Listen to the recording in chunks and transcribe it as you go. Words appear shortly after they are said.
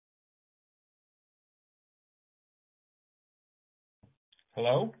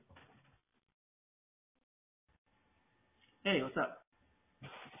Hello? Hey, what's up?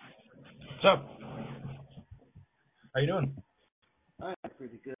 What's up? How you doing? I'm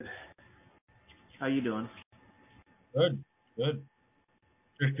pretty good. How you doing? Good. Good.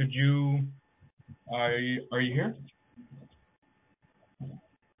 Could you are you here?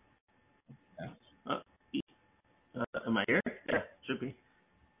 Yeah. Uh, am I here? Yeah, should be.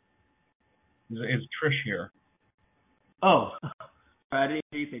 Is Trish here? Oh, I didn't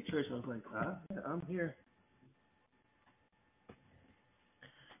hear you say church. I was like, yeah, I'm here.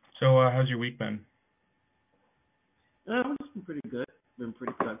 So how's your week been? It's been pretty good. Been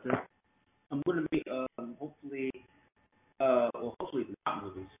pretty productive. I'm going to be, hopefully, hopefully not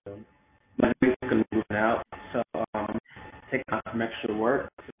moving soon. My mate's going to be moving out, so taking on some extra work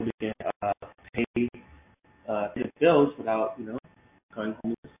so we can pay the bills without, going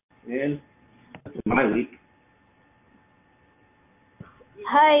home. And that's my week.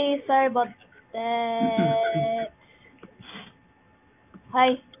 Hi, sorry about that. Hi.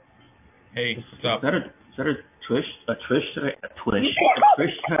 Hey, what's up? Is that a Trish? A Trish? A Twish? A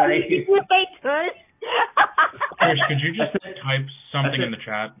Trish? You say Trish? Trish, could you just type something in the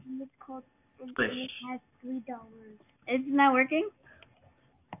chat? It's called. Trish. It has $3. It's not working.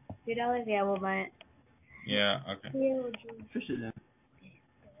 $3? Yeah, we'll buy it. Yeah. Okay. Trish is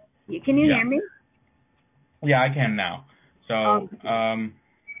in. Can you hear me? Yeah, I can now. So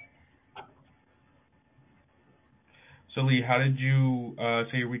So Lee, how did you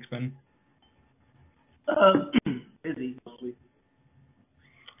say your week's been? Busy mostly.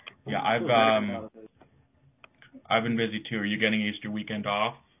 Yeah, I've been busy too. Are you getting Easter weekend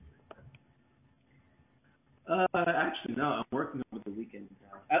off? Actually, no. I'm working over the weekend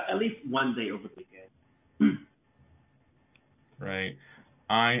now. At least one day over the weekend. Right.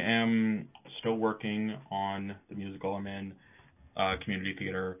 I am still working on the musical I'm in, community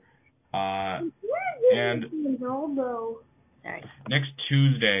theater. And Sorry. next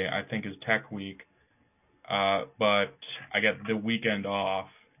Tuesday, I think, is Tech Week, but I get the weekend off,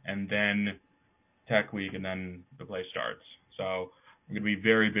 and then Tech Week, and then the play starts. So I'm going to be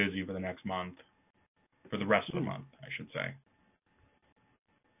very busy for the next month, for the rest of the month, I should say.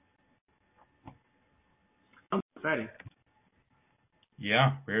 Exciting.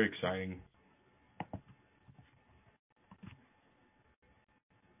 Yeah, very exciting.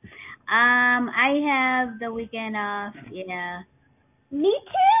 I have the weekend off. Yeah. Me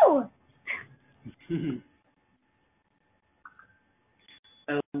too.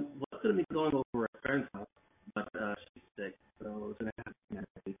 What's going to be going over at a friend's house, but she's sick, so it's going to have to be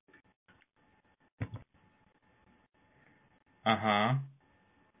next week. Uh-huh.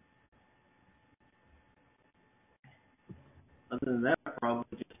 Other than that, I'll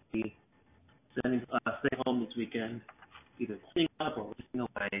probably just be stay home this weekend, either cleaning up or working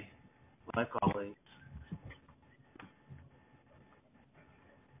away, like always.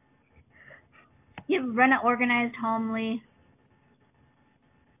 You run an organized home, Lee.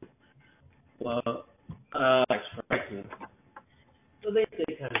 Well, correctly. So they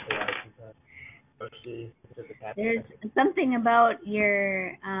kind of chaotic sometimes, especially because of the There's something about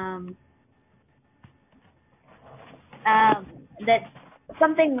your that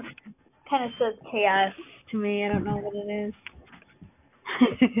something kind of says chaos to me. I don't know what it is.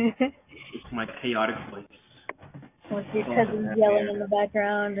 It's my chaotic voice. With your cousins yelling in the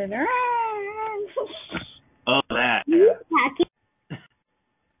background and oh, that. Yeah.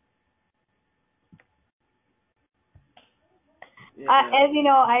 As you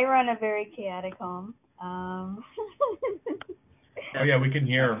know, I run a very chaotic home. Oh yeah, we can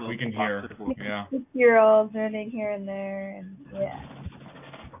hear. Yeah. 6-year-olds running here and there, and yeah,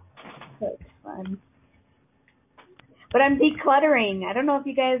 so it's fun. But I'm decluttering. I don't know if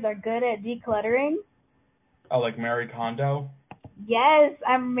you guys are good at decluttering. Oh, like Marie Kondo? Yes,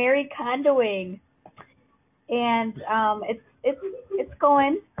 I'm Marie Kondoing, and it's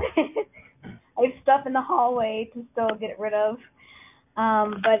going. I have stuff in the hallway to still get rid of,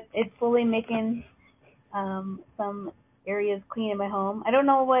 but it's slowly making some areas clean in my home. I don't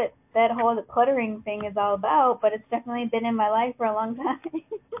know what that whole cluttering thing is all about, but it's definitely been in my life for a long time.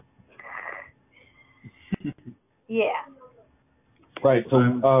 Yeah. Right.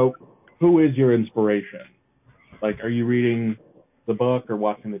 So, who is your inspiration? Like, are you reading the book or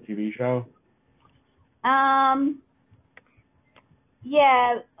watching the TV show?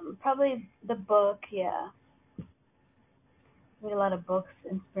 Yeah, probably the book. Yeah. Read a lot of books,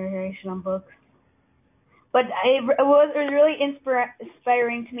 inspirational books. But what was really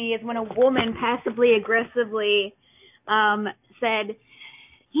inspiring to me is when a woman passively aggressively said,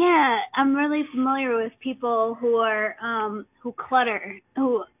 Yeah, I'm really familiar with people who are who clutter,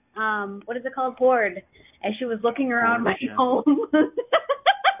 who what is it called? Hoard. And she was looking around my home.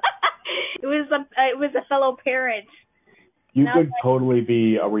 It was a fellow parent. You could totally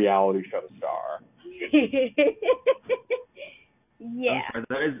be a reality show star. Yeah. I'm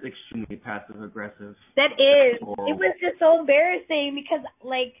sorry, that is extremely passive aggressive. That is. It was just so embarrassing because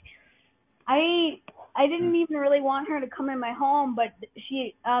like I didn't even really want her to come in my home, but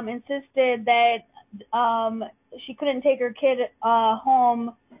she insisted that she couldn't take her kid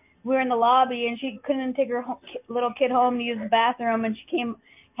home. We were in the lobby and she couldn't take her little kid home to use the bathroom, and she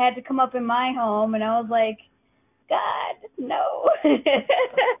had to come up in my home, and I was like, God, no.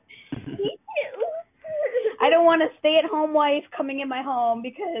 I don't want a stay-at-home wife coming in my home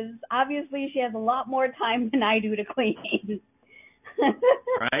because obviously she has a lot more time than I do to clean.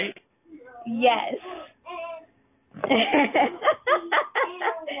 Right? Yes.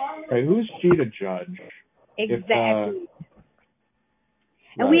 Hey, who's she to judge? Exactly.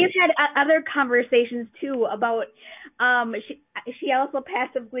 And right. we've had other conversations too about she also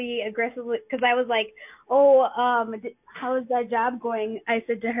passively aggressively, because I was like, oh, how is that job going? I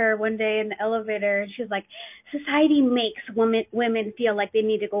said to her one day in the elevator, and she was like, society makes women feel like they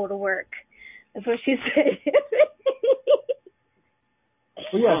need to go to work. That's what she said.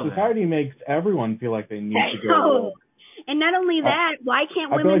 Well, yeah, society makes everyone feel like they need to go to work. And not only that, why can't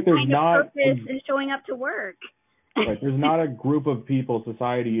women find a purpose in showing up to work? Right, there's not a group of people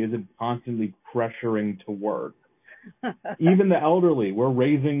society isn't constantly pressuring to work. Even the elderly, we're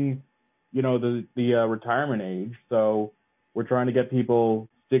raising, the retirement age, so we're trying to get people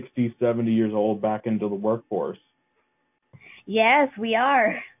 60, 70 years old back into the workforce. Yes, we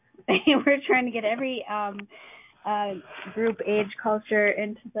are. We're trying to get every group, age, culture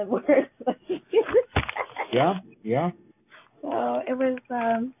into the workplace. Yeah. So it was,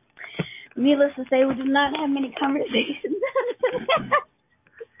 needless to say, we did not have many conversations.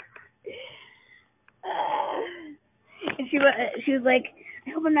 And she was like, I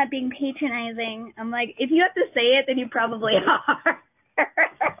hope I'm not being patronizing. I'm like, if you have to say it, then you probably are.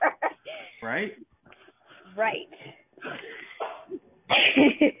 Right? Right.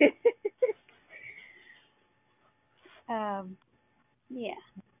 Yeah.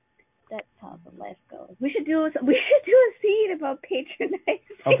 That's how the life goes. We should do a scene about patronizing.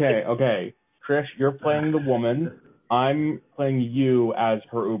 Okay. Trish, you're playing the woman. I'm playing you as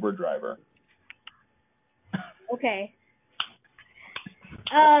her Uber driver. Okay.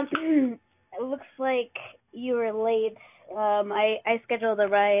 It looks like you were late. I scheduled a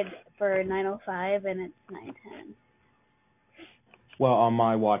ride for 9:05 and it's 9:10. Well, on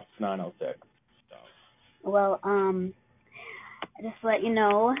my watch it's 9:06. So. Well, just to let you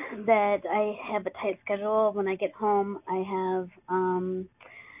know that I have a tight schedule. When I get home, I have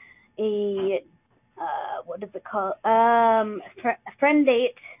a what is it called? Friend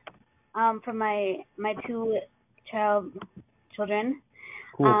date for my two children.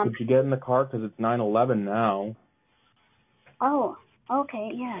 Cool. Could you get in the car because it's 9:11 now? Oh, okay,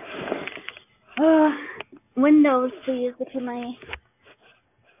 yeah. Windows, please. Look at my.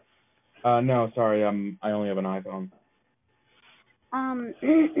 No, sorry. I only have an iPhone.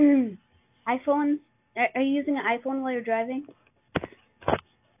 iPhone. Are you using an iPhone while you're driving?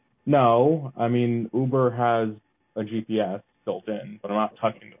 No, I mean Uber has a GPS built in, but I'm not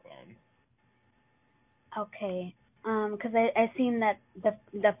touching the phone. Okay. Because I seen that the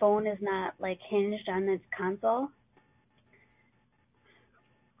phone is not like hinged on its console.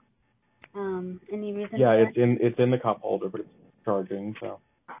 Any reason? Yeah, it's in the cup holder, but it's charging. So.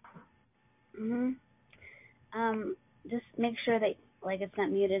 Mhm. Just make sure that like it's not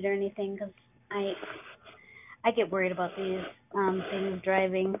muted or anything, because I get worried about these things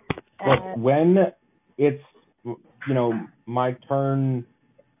driving. Look, when it's my turn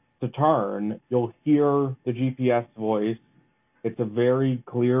to turn, you'll hear the GPS voice. It's a very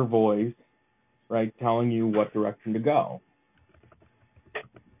clear voice, right, telling you what direction to go.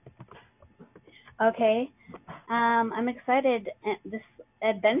 Okay. I'm excited at this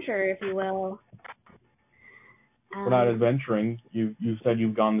adventure, if you will. We're not adventuring. You said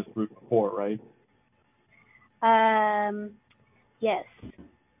you've gone this route before, right? Yes.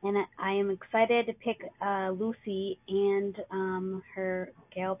 And I am excited to pick Lucy and her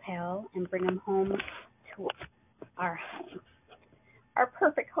gal pal and bring them home to our home. Our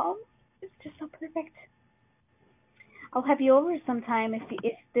perfect home. It's just so perfect. I'll have you over sometime if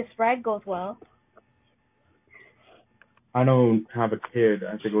this ride goes well. I don't have a kid.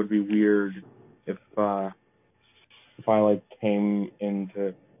 I think it would be weird if I like came in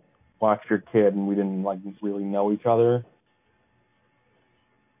to watch your kid and we didn't like really know each other.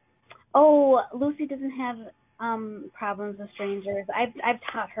 So Lucy doesn't have problems with strangers. I've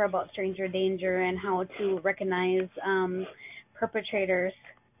taught her about stranger danger and how to recognize perpetrators.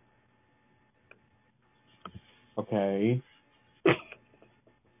 Okay.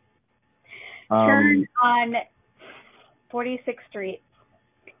 Turn on 46th Street.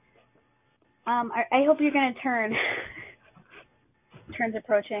 I hope you're gonna turn. Turn's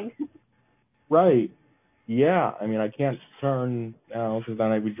approaching. Right. Yeah. I mean, I can't turn now because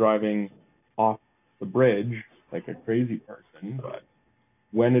then I'd be driving off the bridge like a crazy person. But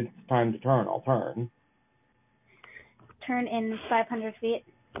when it's time to turn, I'll turn. Turn in 500 feet.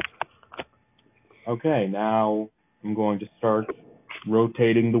 Okay. Now I'm going to start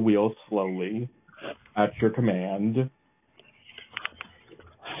rotating the wheel slowly at your command.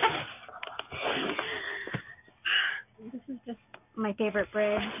 This is just my favorite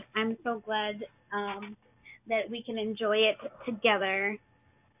bridge. I'm so glad that we can enjoy it together.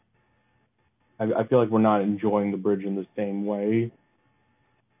 I feel like we're not enjoying the bridge in the same way.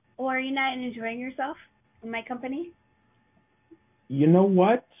 Or are you not enjoying yourself in my company? You know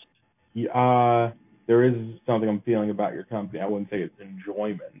what? There is something I'm feeling about your company. I wouldn't say it's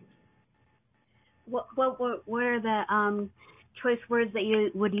enjoyment. What are the choice words that you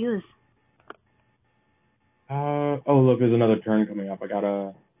would use? Oh, look, there's another turn coming up. I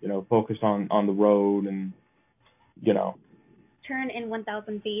gotta, focus on the road and, Turn in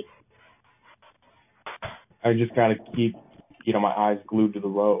 1,000 feet. I just gotta keep, my eyes glued to the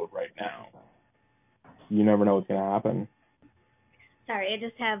road right now. You never know what's gonna happen. Sorry, I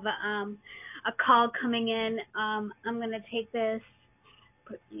just have a call coming in. I'm gonna take this.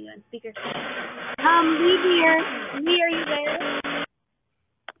 Put you on speaker. Lee here. Lee, are you there?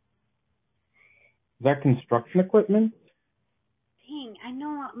 Is that construction equipment? Dang, I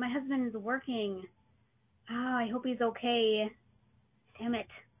know my husband is working. Oh, I hope he's okay. Damn it.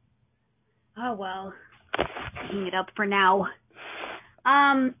 Oh well. Hang it up for now.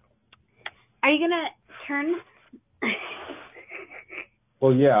 Are you gonna turn?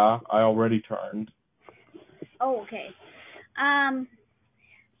 Well, yeah, I already turned. Oh, okay.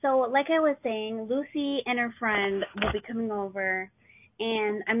 So like I was saying, Lucy and her friend will be coming over,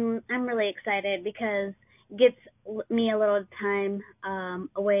 and I'm really excited because it gets me a little time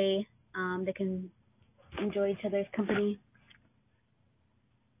away. They can enjoy each other's company.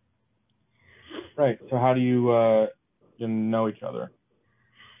 Right. So how do you know each other?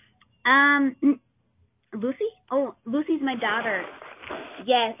 Lucy? Oh, Lucy's my daughter.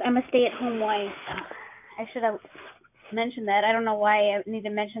 Yes, I'm a stay-at-home wife. I should have mentioned that. I don't know why I need to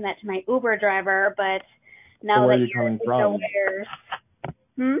mention that to my Uber driver, but now so where that are you coming from? Aware.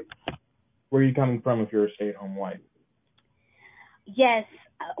 Where are you coming from if you're a stay-at-home wife? Yes.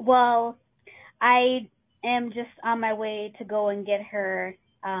 Well, I am just on my way to go and get her.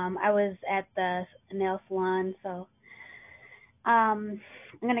 I was at the nail salon, so I'm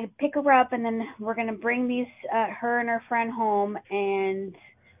gonna pick her up, and then we're gonna bring her and her friend home and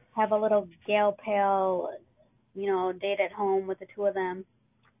have a little gal pal, date at home with the two of them.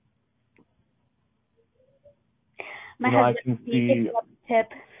 My husband, I can see.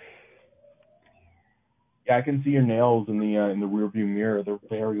 Tip. Yeah, I can see your nails in the rearview mirror. They're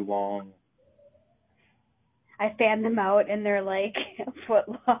very long. I fan them out, and they're like a foot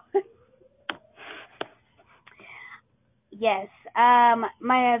long. Yes.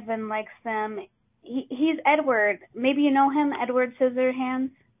 My husband likes them. He's Edward. Maybe you know him, Edward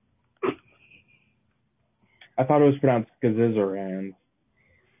Scissorhands? I thought it was pronounced Scissorhands.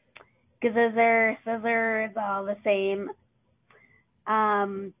 Scissor, it's all the same.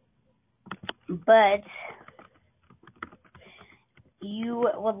 But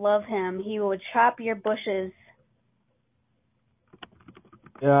you would love him. He would chop your bushes.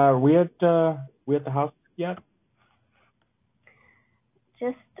 Are we at the house yet?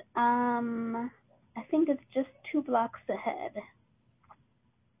 Just, I think it's just 2 blocks ahead.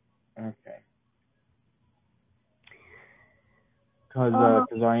 Okay.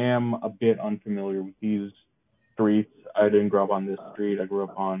 Because I am a bit unfamiliar with these streets. I didn't grow up on this street. I grew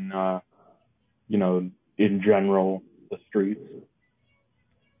up on, in general, the streets.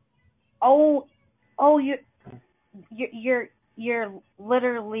 Oh, you're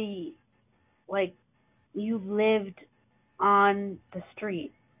literally, like, you lived on the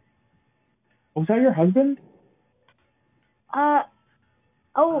street. Was that your husband? Hello,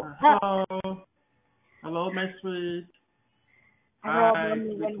 my sweet. I rolled on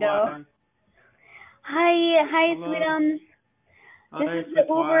the window. Hi, sweetums. This is the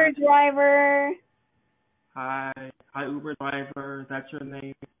Uber driver. Hi, Uber driver. That's your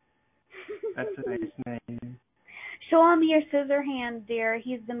name. That's a nice name. Show him your scissor hand, dear.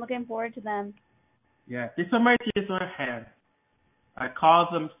 He's been looking forward to them. Yeah, these are my scissor hands. I call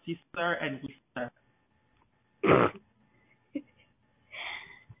them sister and sister.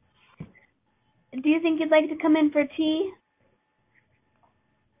 Do you think you'd like to come in for tea?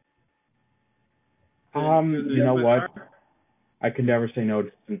 You know what? I could never say no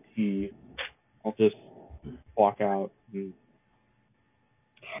to some tea. I'll just walk out. And...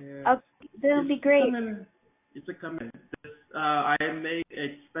 Yeah. Oh, that'll be great. It's a comment. I make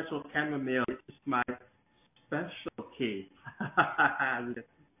a special chamomile. It's my specialty.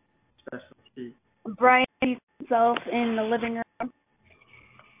 Specialty. Brian sees himself in the living room.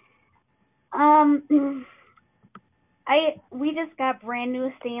 We just got brand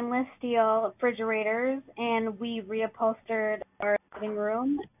new stainless steel refrigerators, and we reupholstered our living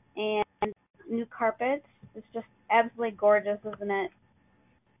room and new carpets. It's just absolutely gorgeous, isn't it?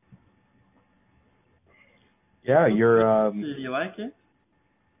 Yeah, you're. Do you like it?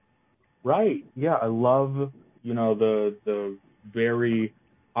 Right. Yeah, I love the very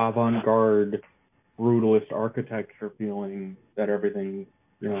avant-garde, brutalist architecture feeling that everything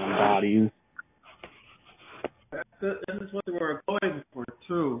embodies. That is what we were going for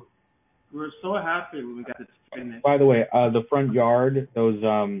too. We were so happy when we got it finished. By the way, the front yard, those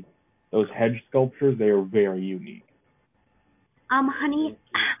hedge sculptures, they are very unique. Honey,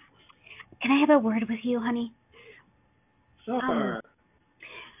 can I have a word with you, honey? Sure.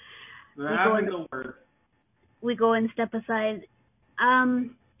 We're having a word. We go and step aside.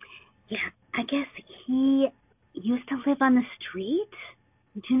 Yeah, I guess he used to live on the street.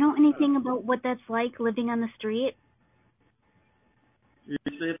 Do you know anything about what that's like, living on the street? You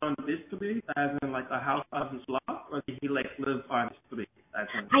live on this street, as in like a house on his block, or did he like live on the street? As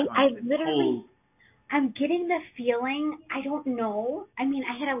in, I literally, I'm getting the feeling, I don't know. I mean,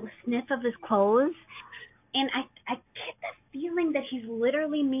 I had a sniff of his clothes, and I get the feeling that he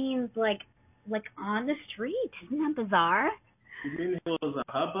literally means like on the street. Isn't that bizarre? You mean he was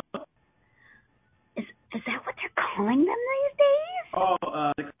a hubba? Is that what they're calling them these days? Oh,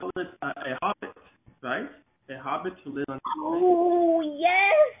 they call it a hobbit, right? A hobbit who lives on the street. Oh,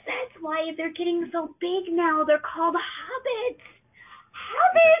 yes, that's why they're getting so big now. They're called hobbits.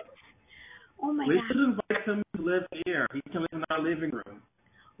 Hobbits! Oh my God. We should invite him to live here. He can live in our living room.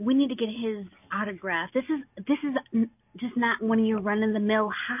 We need to get his autograph. This is just not one of your run-of-the-mill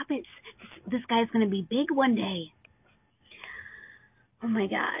hobbits. This guy's going to be big one day. Oh my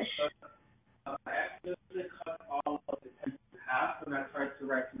gosh. I accidentally cut all of the pens in half, and I tried to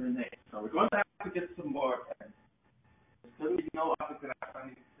write your name. So we're going to have to get some more pens. There's going to be no autograph on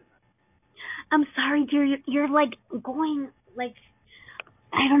these. I'm sorry, dear. You're like going like,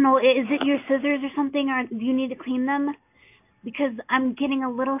 I don't know. Is it your scissors or something, or do you need to clean them? Because I'm getting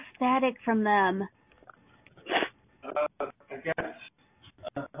a little static from them. I guess.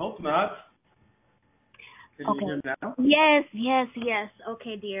 I hope not. Can you hear now? Yes.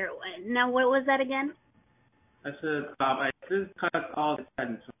 Okay, dear. Now, what was that again? I said, I did cut all the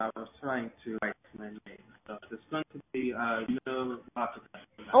pens when I was trying to write my name. So there's going to be no autograph.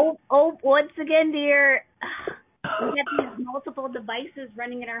 Oh, once again, dear. We have these multiple devices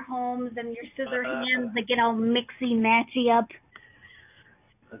running in our homes, and your scissor hands that get all mixy, matchy up.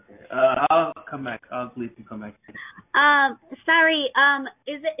 Okay. I'll come back. I'll leave you come back. Sorry.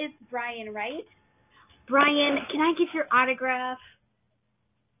 It's Brian, right? Brian, can I get your autograph?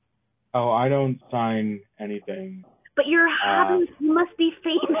 Oh, I don't sign anything. But you're a hobby. You must be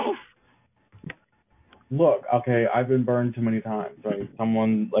famous. Look, okay, I've been burned too many times. Right?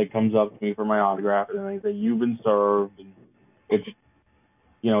 Someone comes up to me for my autograph, and they say you've been served, and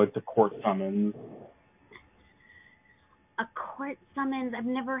it's a court summons. A court summons? I've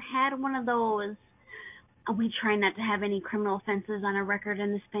never had one of those. We try not to have any criminal offenses on our record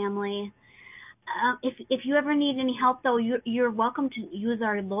in this family. If you ever need any help, though, you're welcome to use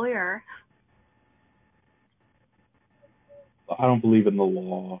our lawyer. I don't believe in the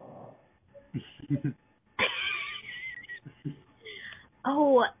law.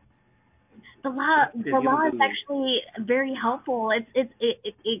 Oh, the law is actually very helpful. It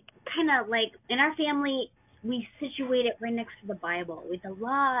kind of like in our family we situate it right next to the Bible. With the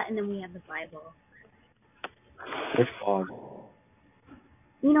law, and then we have the Bible. Which law?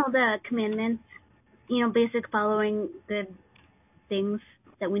 The commandments. Basic following good things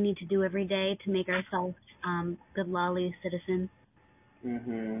that we need to do every day to make ourselves good lawly citizens.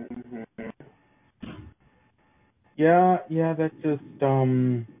 Yeah, that's just I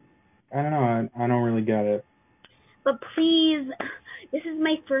don't know. I don't really get it. But please, this is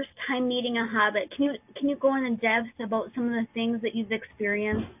my first time meeting a hobbit. Can you go into depth about some of the things that you've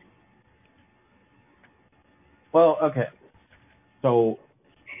experienced? Well, okay. So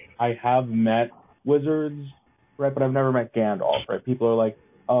I have met wizards, right? But I've never met Gandalf, right? People are like,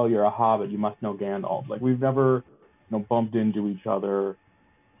 "Oh, you're a Hobbit. You must know Gandalf." Like we've never, bumped into each other,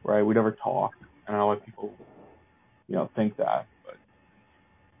 right? We never talked. I don't know why people, think that, but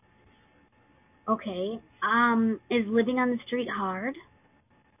Okay. Is living on the street hard?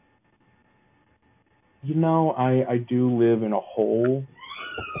 I do live in a hole,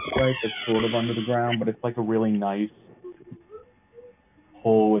 right? That's sort of under the ground, but it's like a really nice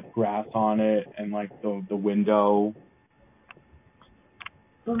hole with grass on it and like the window.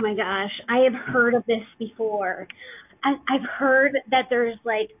 Oh my gosh, I have heard of this before. I've heard that there's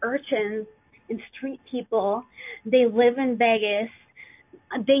like urchins and street people. They live in Vegas.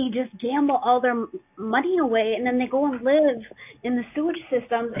 They just gamble all their money away, and then they go and live in the sewage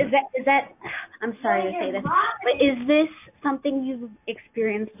systems. Is that? I'm sorry to say this, but is this something you've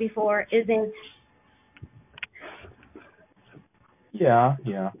experienced before? Is it? Yeah.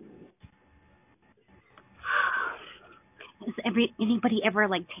 Has anybody ever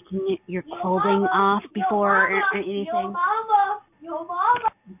like taking your clothing off before or anything? Your mama.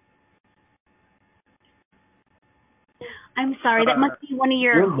 I'm sorry, that must be one of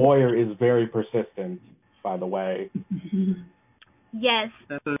your. Your lawyer is very persistent, by the way. Yes.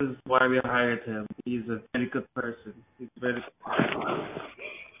 That is why we hired him. He's a very good person.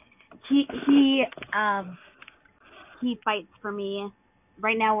 He fights for me.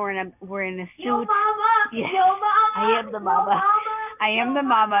 Right now we're in a suit. Yo, mama. Yes. Yo, mama. I am the mama. I am the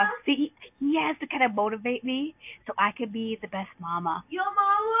mama. See, he has to kind of motivate me so I could be the best mama. Yo,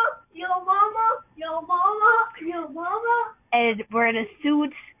 mama. Yo, mama. Yo, mama. Yo, mama. And we're in a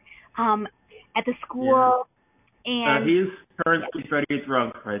suit at the school. Yeah. And he's currently very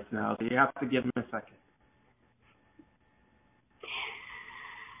drunk right now, so you have to give him a second.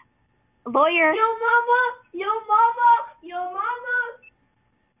 Lawyer. Yo, mama. Yo, mama. Yo, mama.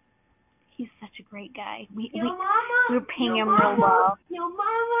 He's such a great guy. We're paying him mama. real well. Yo,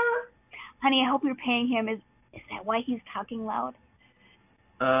 mama. Honey, I hope you're paying him. Is that why he's talking loud?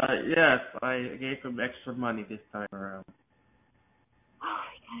 Yes, I gave him extra money this time around. Oh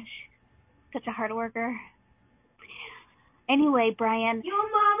my gosh, such a hard worker. Anyway, Brian. Yo,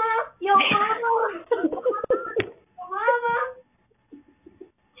 mama. Yo, mama. Yo,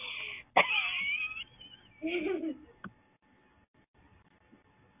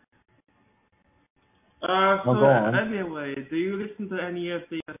 mama. Anyway, do you listen to any of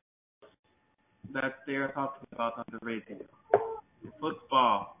the that they are talking about on the radio?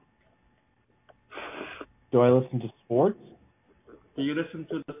 Football. Do I listen to sports? Do you listen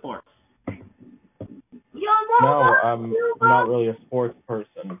to the sports? Yo, No, mama. I'm not really a sports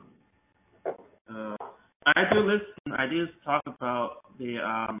person. I do listen. I do talk about the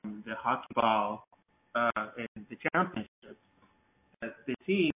hockey ball in the championship. The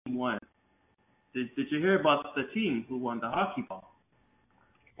team won. Did you hear about the team who won the hockey ball?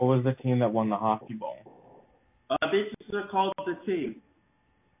 What was the team that won the hockey ball? They just are called the team.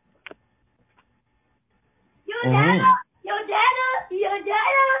 Yo, Dada. Yo, Dada. Yo,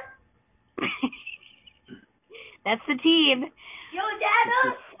 Dada. That's the team. Yo, Dada.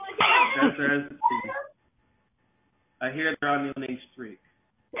 Yo, Dada. That's the team. I hear they're on the winning streak.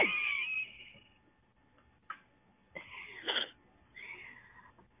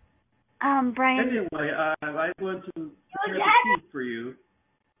 Brian. Anyway, I'm going to prepare the tea for you.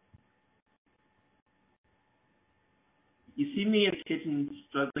 You see me in the kitchen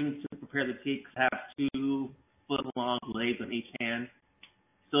struggling to prepare the tea because I have 2-foot-long blades on each hand.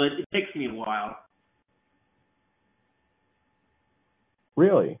 So it takes me a while.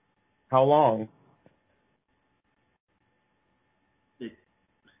 Really? How long?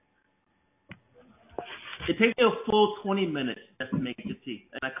 It takes me a full 20 minutes just to make the tea.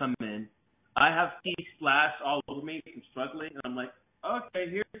 And I come in. I have tea splashed all over me from struggling. And I'm like, okay,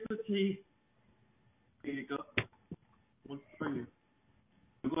 here's the tea. Here you go. What's for you?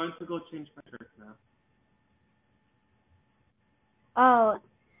 I'm going to go change my shirt now. Oh,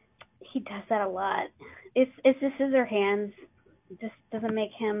 he does that a lot. It's the scissor hands. It just doesn't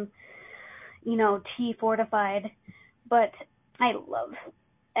make him, tea fortified. But I love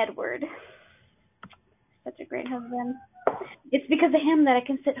Edward. Such a great husband. It's because of him that I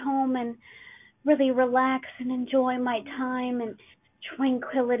can sit home and really relax and enjoy my time and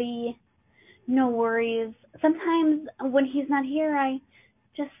tranquility, no worries. Sometimes when he's not here, I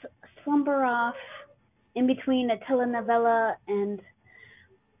just slumber off in between a telenovela and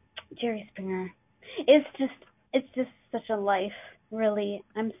Jerry Springer. It's just such a life, really.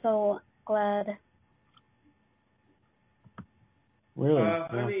 I'm so glad. Really? Yeah.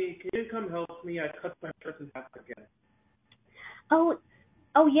 Honey, can you come help me? I cut my shirt in half again. Oh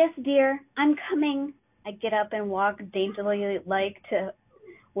yes, dear. I'm coming. I get up and walk daintily to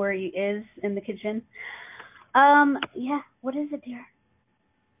where he is in the kitchen. Yeah. What is it, dear?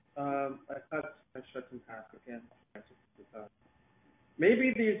 I cut my shirt in half again.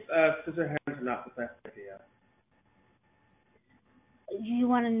 Maybe these scissor hands are not the best idea. You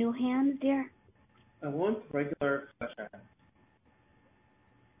want a new hand, dear? I want regular flesh hands.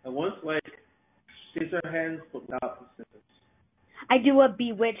 I want like scissor hands but without the scissors. I do a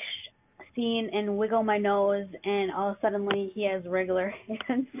bewitched scene and wiggle my nose, and all suddenly he has regular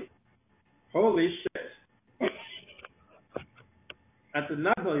hands. Holy shit. I did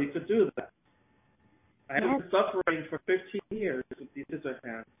not know you could do that. I have been suffering for 15 years with these scissor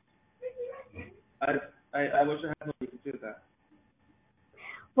hands. I wish I had known you could do that.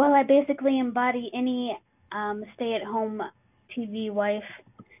 Well, I basically embody any stay-at-home TV wife.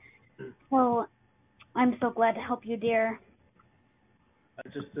 Well, I'm so glad to help you, dear. I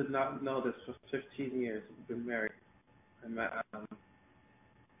just did not know this for 15 years. We've been married.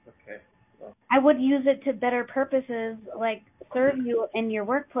 Okay. Well. I would use it to better purposes, like serve you in your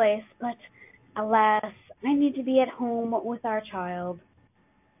workplace, but alas, I need to be at home with our child.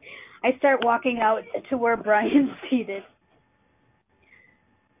 I start walking out to where Brian's seated.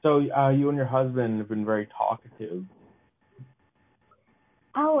 So you and your husband have been very talkative.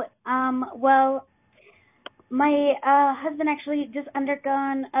 Oh, well, my husband actually just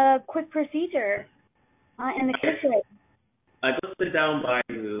undergone a quick procedure in the kitchen. I go sit down by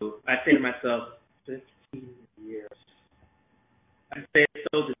you. I say to myself, 15 years. I say it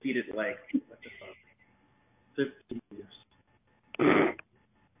so defeated, like, what the fuck? 15 years.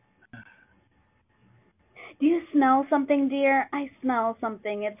 Do you smell something, dear? I smell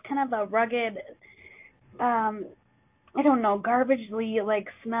something. It's kind of a rugged, I don't know, garbagely like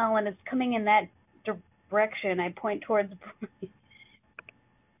smell, and it's coming in that direction. I point towards.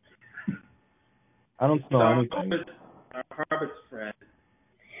 I don't smell anything. Our Hobbit's friend.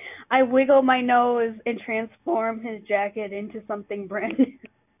 I wiggle my nose and transform his jacket into something brand new.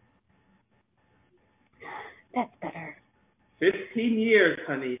 That's better. 15 years,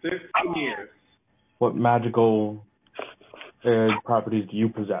 honey. 15 years. What magical properties do you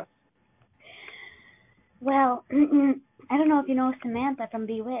possess? Well, I don't know if you know Samantha from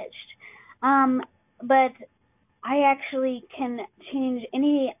Bewitched, but I actually can change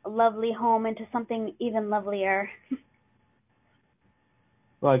any lovely home into something even lovelier.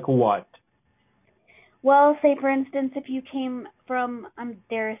 Like what? Well, say for instance, if you came from,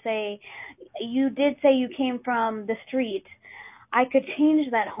 dare say, you did say you came from the street, I could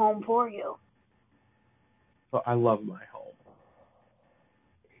change that home for you. Well, I love my home.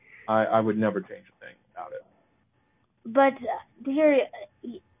 I would never change a thing about it. But, dear,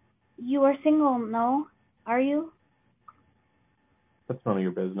 you are single, no? Are you? That's none of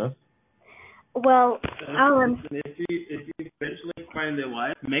your business. Well, if you eventually find a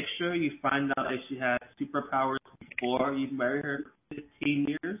wife, make sure you find out if she has superpowers before you marry her for 15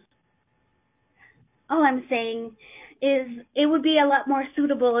 years. All I'm saying is it would be a lot more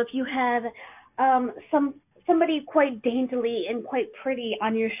suitable if you had somebody quite daintily and quite pretty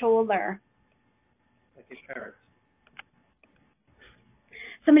on your shoulder. Like a parrot.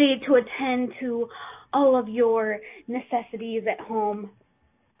 Somebody to attend to all of your necessities at home.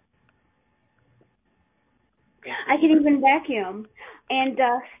 I can even vacuum and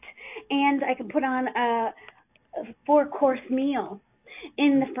dust, and I can put on a 4-course meal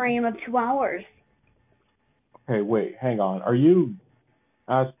in the frame of 2 hours. Okay, wait, hang on. Are you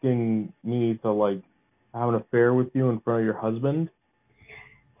asking me to, like, have an affair with you in front of your husband?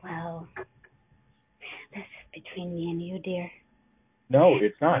 Well, this is between me and you, dear. No,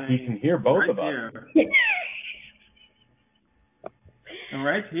 it's not. He can hear both of us. I'm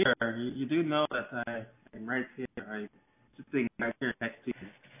right here. You do know that I'm right here. I'm sitting right here next to you.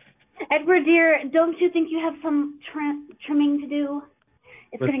 Edward, dear, don't you think you have some trimming to do?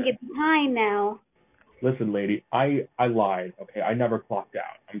 It's going to get behind now. Listen, lady, I lied. Okay, I never clocked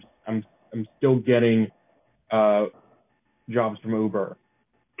out. I'm still getting jobs from Uber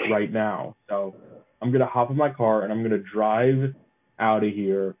right now. So I'm gonna hop in my car and I'm gonna drive out of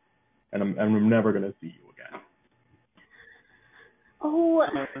here, and I'm never gonna see you again. Oh.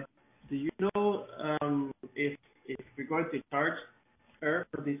 Do you know if we're going to charge her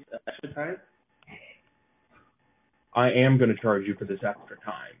for this extra time? I am gonna charge you for this extra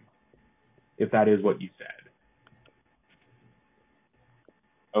time, if that is what you said.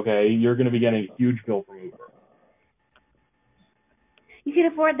 Okay, you're gonna be getting a huge bill from Uber. You can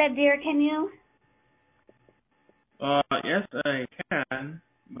afford that, dear, can you? Yes, I can,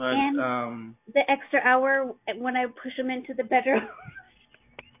 but And the extra hour when I push him into the bedroom.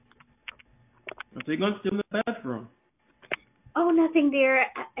 what are you going to do in the bathroom? Oh, nothing, dear.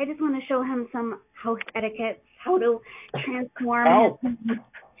 I just want to show him some house etiquette, how to transform. Help!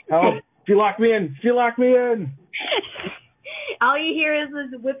 Help! She locked me in! She locked me in! All you hear is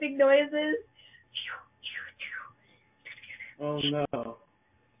those whipping noises. Oh no.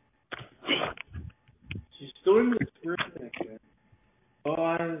 She's doing this weird thing again.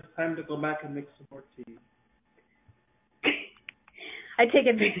 Oh, it's time to go back and make some more tea. I take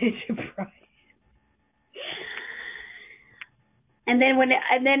advantage of Brian. And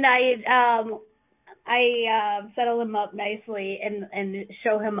then I settle him up nicely and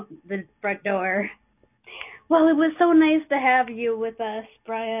show him the front door. Well, it was so nice to have you with us,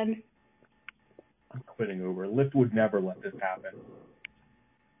 Brian. I'm quitting Uber. Lyft would never let this happen.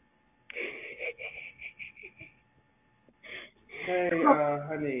 Hey,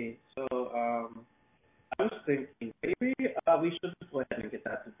 honey. So, I was thinking maybe we should just go ahead and get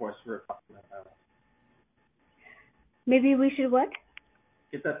that divorce we were talking about. Maybe we should what?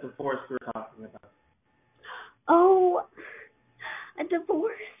 Get that divorce we were talking about. Oh, a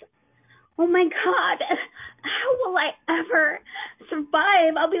divorce. Oh my God, how will I ever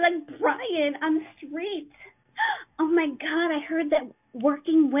survive? I'll be like Brian on the street. Oh my God, I heard that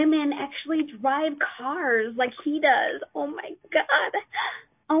working women actually drive cars like he does. Oh my God.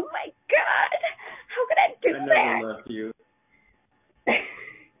 Oh my God. How could I do that? I never loved you.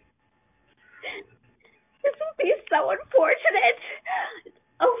 This would be so unfortunate.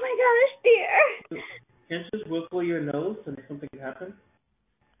 Oh my gosh, dear. Can't you just wiggle your nose and make something happen?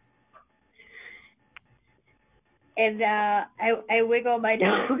 And I wiggle my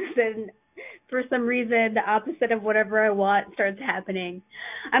nose, and for some reason, the opposite of whatever I want starts happening.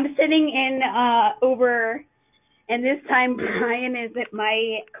 I'm sitting in Uber, and this time Brian isn't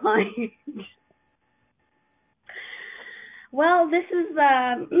my client. Well, this is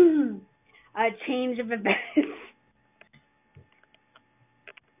a change of events.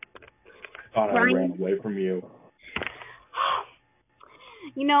 Thought Brian, I ran away from you.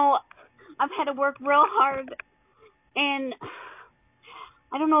 You know, I've had to work real hard, and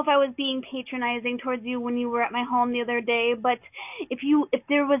I don't know if I was being patronizing towards you when you were at my home the other day, but if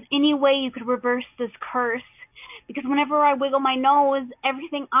there was any way you could reverse this curse, because whenever I wiggle my nose,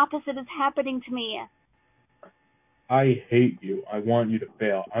 everything opposite is happening to me. I hate you. I want you to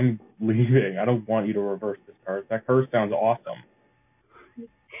fail. I'm leaving. I don't want you to reverse this curse. That curse sounds awesome.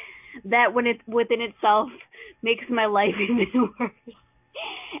 That within itself makes my life even worse.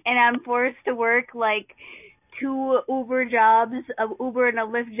 And I'm forced to work like 2 Uber jobs, a Uber and a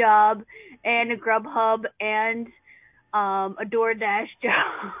Lyft job, and a Grubhub, and a DoorDash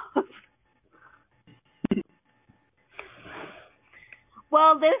job.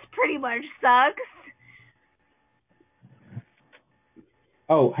 Well, this pretty much sucks.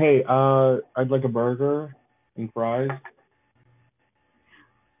 Oh, hey, I'd like a burger and fries.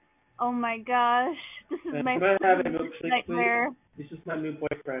 Oh my gosh, this is my Can I have a milkshake, nightmare. Please? This is my new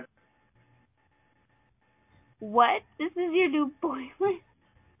boyfriend. What? This is your new boyfriend?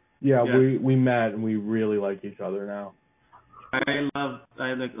 Yeah, we met and we really like each other now. I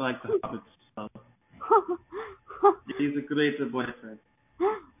like the Hobbit stuff. He's a great boyfriend.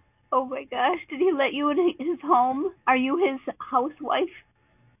 Oh my gosh, did he let you in his home? Are you his housewife?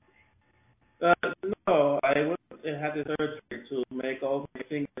 No, I went and had the surgery to make all my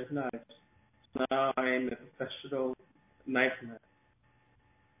fingers nice. So now I am a professional knife man.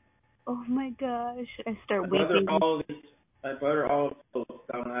 Oh my gosh, I start I weeping. butter all of those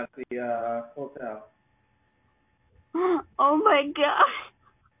down at the hotel. Oh my gosh,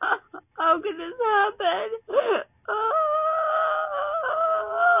 how could this happen?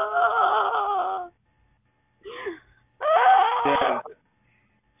 Yeah.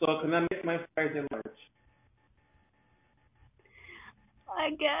 So can I make my fries in large? I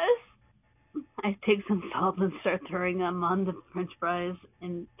guess. I take some salt and start throwing them on the French fries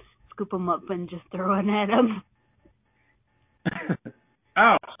and scoop them up and just throw it at them.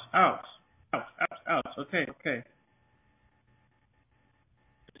 Ouch. Okay.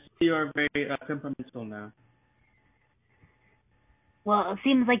 You are very temperamental now. Well, it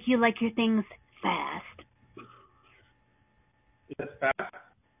seems like you like your things fast. Is that fast?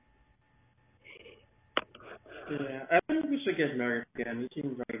 Yeah, I think we should get married again. It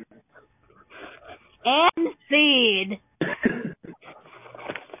seems very nice. And seed.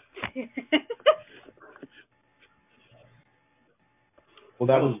 Well,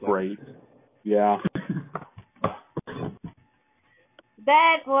 that was great. Yeah.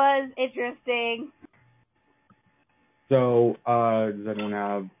 That was interesting. So, does anyone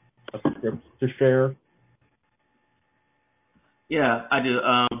have a script to share? Yeah, I do.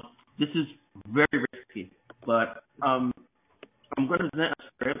 This is very risky, but I'm going to present a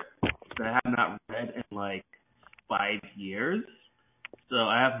script that I have not read in like 5 years. So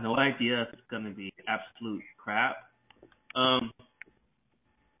I have no idea if it's going to be absolute crap.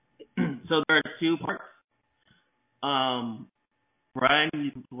 So there are two parts. Brian,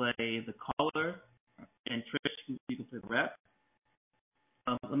 you can play the caller, and Trish, you can play the rep.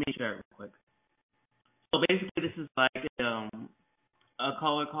 Let me share it real quick. So basically, this is like a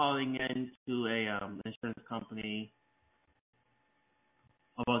caller calling in to a insurance company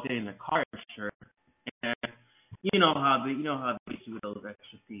about getting a car insured, and you know how they do those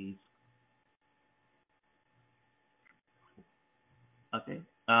extra fees. Okay.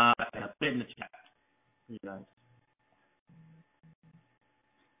 I put it in the chat for you guys.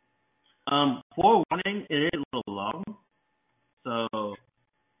 Forewarning, it is a little long, so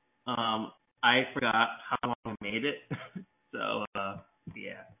I forgot how long I made it. So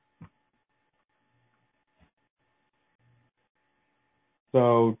yeah.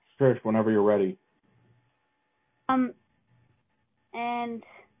 So, Trish, whenever you're ready. And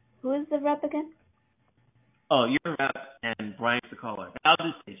who is the rep again? Oh, you're a rep and Brian's the caller. I'll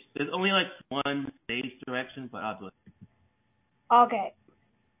do stage. There's only like one stage direction, but I'll do it. Okay.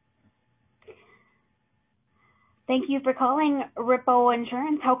 Thank you for calling Rippo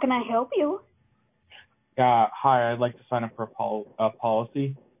Insurance. How can I help you? Hi, I'd like to sign up for a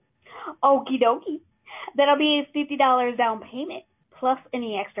policy. Okie dokie. That'll be $50 down payment plus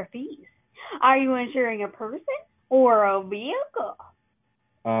any extra fees. Are you insuring a person or a vehicle?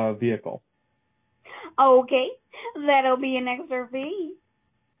 Vehicle. Okay, that'll be an extra fee.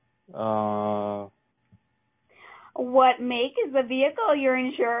 What make is the vehicle you're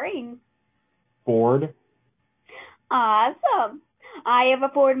insuring? Ford. Awesome. I have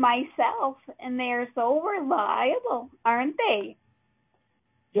a Ford myself, and they're so reliable, aren't they?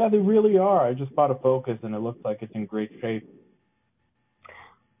 Yeah, they really are. I just bought a Focus, and it looks like it's in great shape.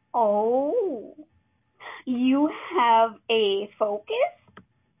 Oh, you have a Focus?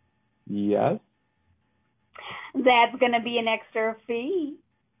 Yes. That's going to be an extra fee.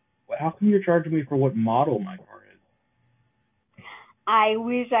 How come you're charging me for what model my car is? I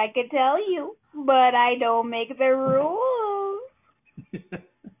wish I could tell you, but I don't make the rules.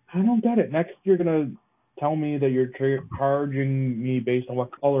 I don't get it. Next, you're going to tell me that you're charging me based on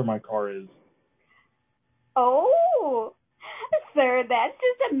what color my car is. Oh, sir, that's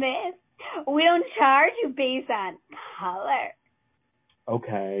just a myth. We don't charge you based on color.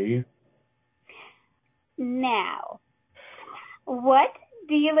 Okay. Now, what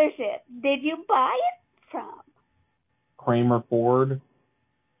dealership did you buy it from? Kramer Ford.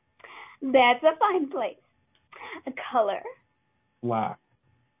 That's a fine place. A color. Black.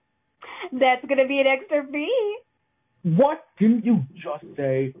 That's going to be an extra fee. What? Didn't you just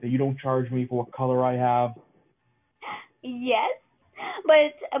say that you don't charge me for what color I have? Yes,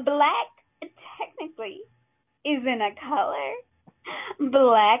 but black technically isn't a color.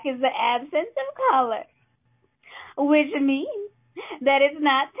 Black is the absence of color, which means that it's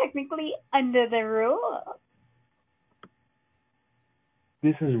not technically under the rule.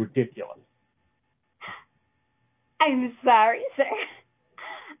 This is ridiculous. I'm sorry, sir.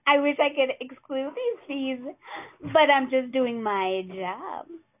 I wish I could exclude these fees, but I'm just doing my job.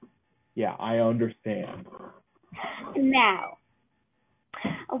 Yeah, I understand. Now,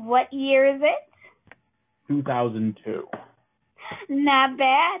 what year is it? 2002. Not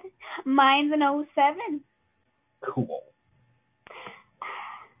bad. Mine's an 07. Cool.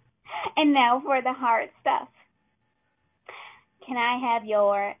 And now for the hard stuff. Can I have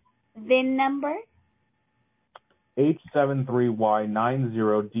your VIN number?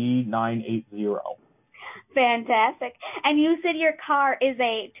 H73Y90D980. Fantastic. And you said your car is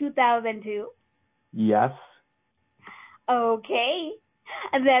a 2002? Yes. Okay.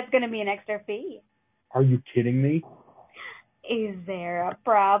 That's going to be an extra fee. Are you kidding me? Is there a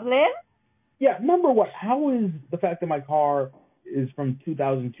problem? Yeah, number one, how is the fact that my car is from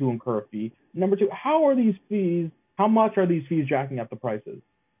 2002 incur a fee? Number two, how much are these fees jacking up the prices?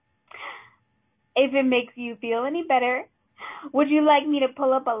 If it makes you feel any better, would you like me to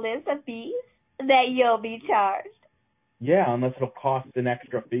pull up a list of fees that you'll be charged? Yeah, unless it'll cost an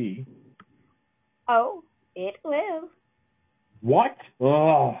extra fee. Oh, it will. What?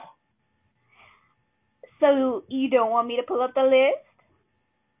 Ugh. So you don't want me to pull up the list?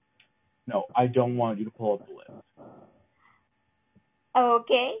 No, I don't want you to pull up the list.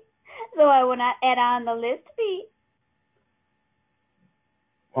 Okay. So I will not add on the list fee.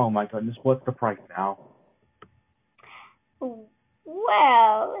 Oh my goodness, what's the price now?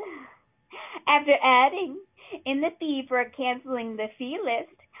 Well, after adding in the fee for canceling the fee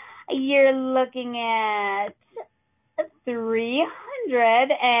list, you're looking at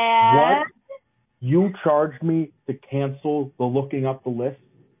 300 and... What? You charged me to cancel the looking up the list?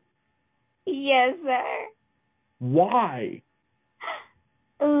 Yes, sir. Why?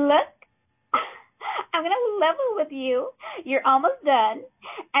 Look, I'm going to level with you. You're almost done,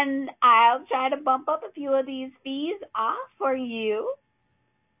 and I'll try to bump up a few of these fees off for you.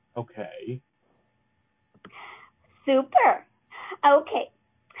 Okay. Super. Okay.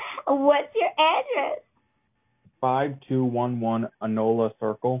 What's your address? 5211 Anola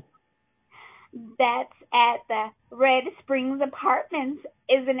Circle. That's at the Red Springs Apartments,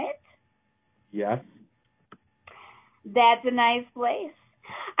 isn't it? Yes. That's a nice place.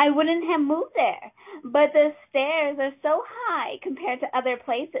 I wouldn't have moved there, but the stairs are so high compared to other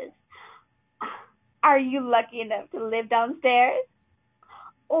places. Are you lucky enough to live downstairs?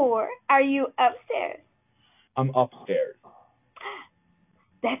 Or are you upstairs? I'm upstairs.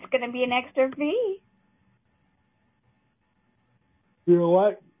 That's going to be an extra fee. You know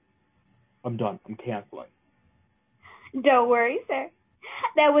what? I'm done. I'm canceling. Don't worry, sir.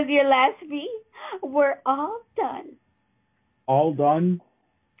 That was your last fee. We're all done. All done?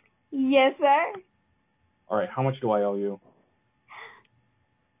 Yes, sir. All right. How much do I owe you?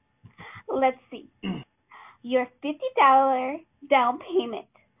 Let's see. Your $50 down payment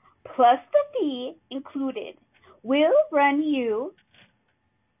plus the fee included will run you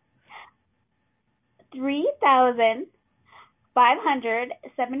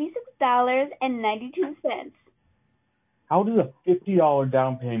 $3,576.92. How does a $50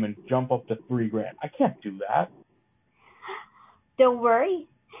 down payment jump up to $3,000? I can't do that. Don't worry.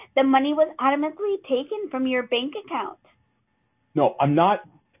 The money was automatically taken from your bank account. No, I'm not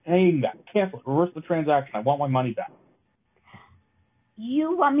paying that. Cancel it. Reverse the transaction. I want my money back.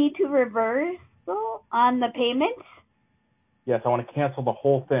 You want me to reverse on the payment? Yes, I want to cancel the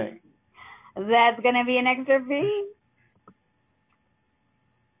whole thing. That's going to be an extra fee.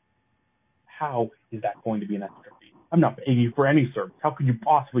 How is that going to be an extra fee? I'm not paying you for any service. How could you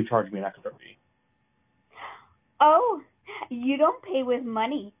possibly charge me an extra fee? Oh, you don't pay with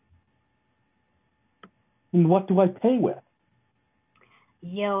money. And what do I pay with?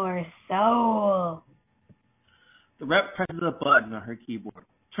 Your soul. The rep presses a button on her keyboard,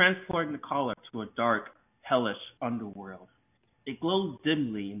 transporting the caller to a dark, hellish underworld. It glows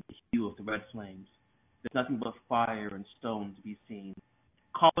dimly in the hue of the red flames. There's nothing but fire and stone to be seen.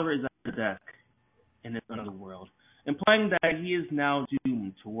 Caller is at the desk in this underworld, implying that he is now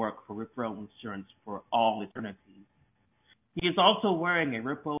doomed to work for Ripro Insurance for all eternity. He is also wearing a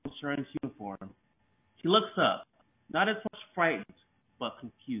Ripro Insurance uniform. He looks up, not as much frightened, but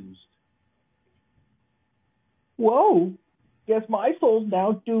confused. Whoa, guess my soul's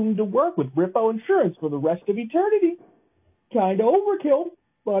now doomed to work with Rippo Insurance for the rest of eternity. Kinda overkill,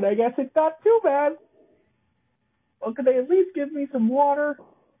 but I guess it's not too bad. Well, could they at least give me some water?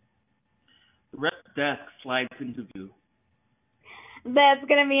 The rep's desk slides into view. That's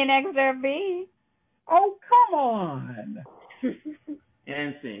going to be an extra fee. Oh, come on.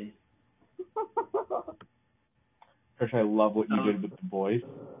 And scene. Trish, I love what you did with the voice.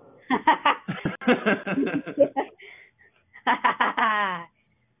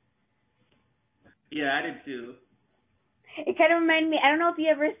 Yeah, I did too. It kind of reminded me, I don't know if you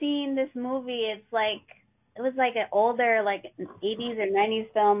ever seen this movie. It was like an older, like 80s or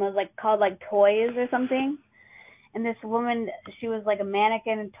 90s film. It was like called like Toys or something. And this woman, she was like a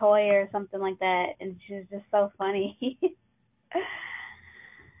mannequin toy or something like that. And she was just so funny.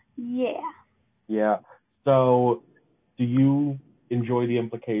 Yeah. Yeah. So, do you enjoy the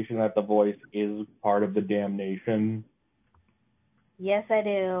implication that the voice is part of the damnation? Yes, I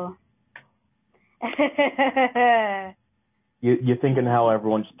do. You thinking how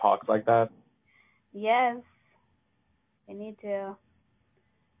everyone just talks like that? Yes. I need to.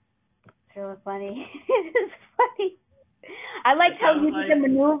 It's really funny. It's funny. I liked how you did the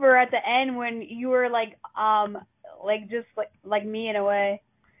maneuver at the end when you were like just like me in a way.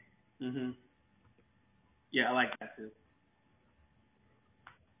 Mhm. Yeah, I like that too.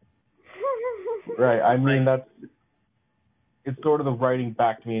 Right. I mean, it's sort of the writing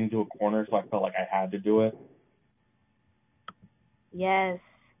backed me into a corner, so I felt like I had to do it. Yes.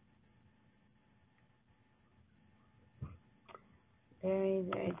 Very,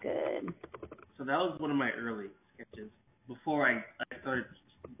 very good. So that was one of my early sketches before I started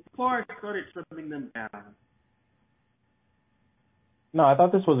trimming them down. No, I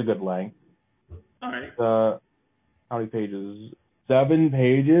thought this was a good length. All right. How many pages? 7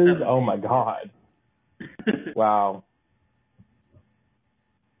 pages? 7 Oh my god. Wow.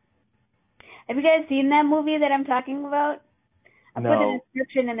 Have you guys seen that movie that I'm talking about? I put the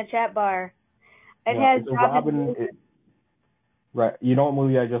description in the chat bar. It has Robin. Right. You know what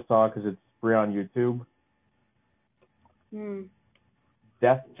movie I just saw because it's free on YouTube?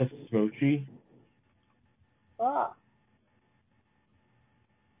 Death to Smoochie. Oh.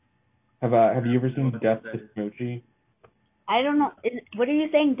 Have you ever seen Death to Smoochie? I don't know. What are you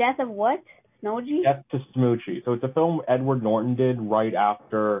saying? Death of what? Smoochie? Death to Smoochie. So it's a film Edward Norton did right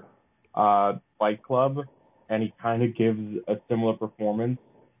after Fight Club, and he kind of gives a similar performance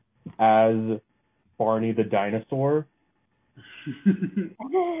as Barney the dinosaur.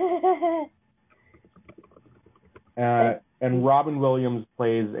 And Robin Williams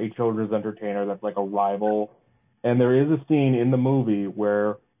plays a children's entertainer that's like a rival. And there is a scene in the movie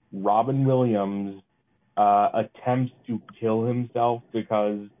where Robin Williams attempts to kill himself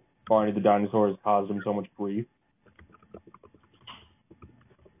because Barney the dinosaur has caused him so much grief.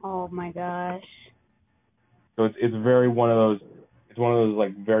 Oh my gosh. So it's very one of those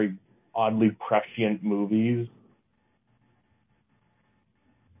like very oddly prescient movies.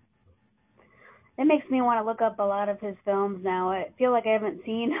 It makes me want to look up a lot of his films now. I feel like I haven't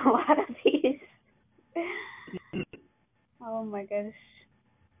seen a lot of these. Oh my gosh.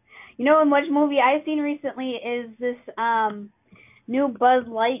 You know which movie I've seen recently is this new Buzz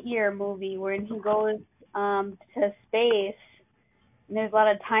Lightyear movie where he goes to space and there's a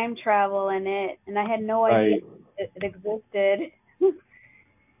lot of time travel in it, and I had no idea it existed.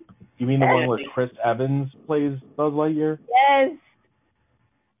 You mean the one where Chris Evans plays Buzz Lightyear? Yes.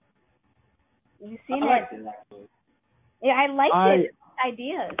 You've seen it? Yeah, I liked it.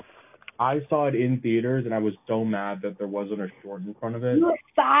 Ideas. I saw it in theaters, and I was so mad that there wasn't a short in front of it. You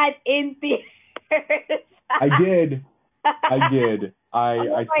saw it in theaters. I did. I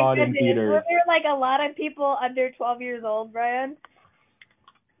saw it in theaters. Were there like a lot of people under 12 years old, Brian?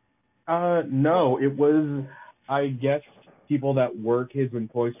 No, it was, I guess, people that were kids when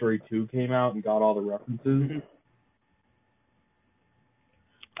Toy Story 2 came out and got all the references.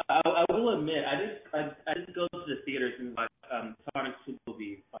 I will admit, I didn't go to the theaters and like Sonic 2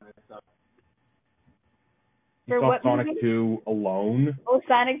 movie fun and stuff. You saw Sonic 2 alone? Oh,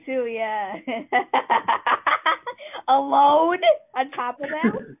 Sonic 2, yeah. Alone? On top of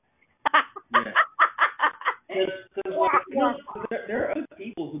that? Yeah. Because there are other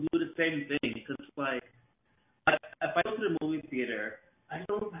people who do the same thing. Because like if I go to the movie theater, I just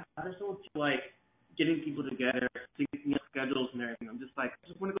don't feel like getting people together, syncing up schedules and everything. I'm just like, I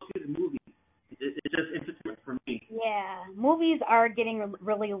just want to go see the movie. It's just entertainment for me. Yeah, movies are getting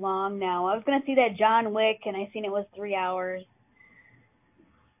really long now. I was gonna see that John Wick, and I seen it was 3 hours.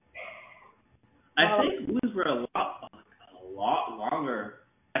 I think movies were a lot longer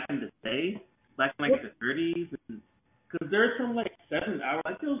back in the day, back in like the 30s, because there's some like 7 hour. I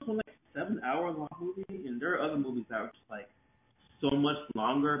think there was one like 7 hour long movie, and there are other movies that were just like so much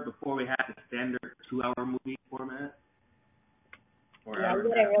longer before we had the standard 2 hour movie format. Yeah, I would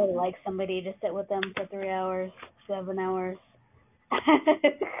really like somebody to sit with them for 3 hours, 7 hours.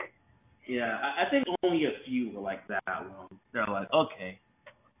 Yeah, I think only a few were like that long. They're like, okay.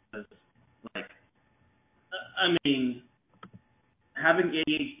 Like, I mean, having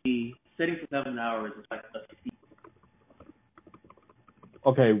ADHD, sitting for 7 hours is like a feat.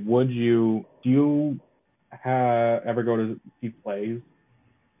 Okay, do you ever go to see plays?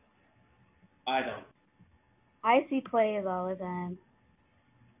 I don't. I see plays all the time.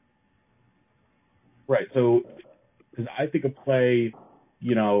 Right, so, because I think a play,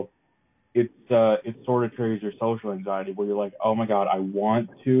 you know, it sort of triggers your social anxiety where you're like, oh my god, I want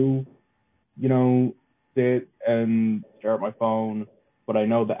to, you know, sit and stare at my phone, but I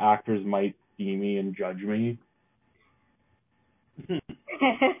know the actors might see me and judge me. Because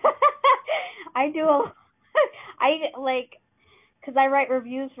I write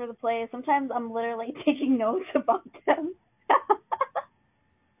reviews for the plays. Sometimes I'm literally taking notes about them.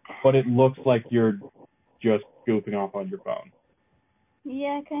 But it looks like you're just goofing off on your phone.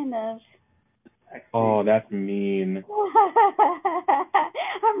 Yeah, kind of. Oh, that's mean.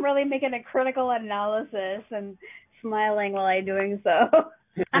 I'm really making a critical analysis and smiling while I'm doing so.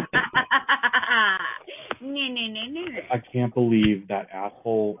 I can't believe that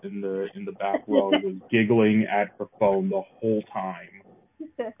asshole in the back row was giggling at her phone the whole time.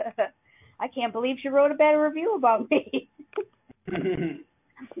 I can't believe she wrote a bad review about me.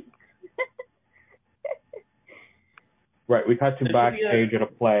 Right, we cut to backstage at a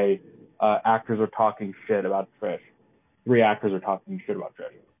play. Actors are talking shit about Trish. 3 actors are talking shit about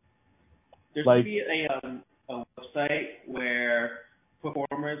Trish. There should be a website where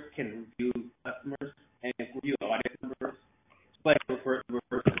performers can review customers and review audience members. It's like reverse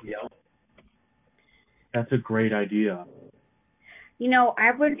Yelp. great idea. You know,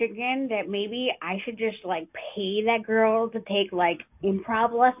 I've been thinking that maybe I should just like pay that girl to take like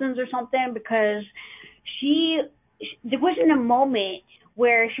improv lessons or something, because there wasn't a moment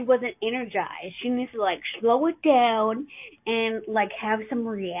where she wasn't energized. She needs to like slow it down and like have some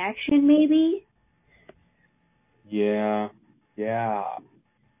reaction maybe. Yeah.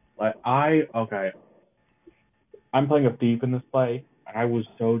 Like I'm playing a thief in this play, and I was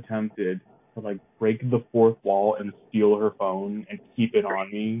so tempted to like break the fourth wall and steal her phone and keep it on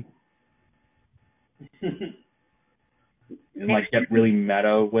me and like get really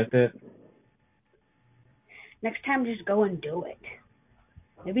meta with it. Next time, just go and do it.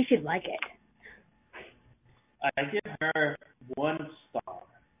 Maybe she'd like it. I give her 1 star.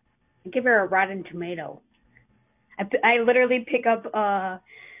 I give her a rotten tomato. I literally pick up a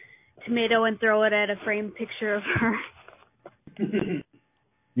tomato and throw it at a framed picture of her.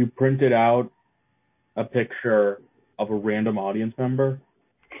 You printed out a picture of a random audience member?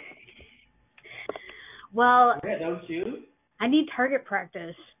 Well, Yeah, that was you? I need target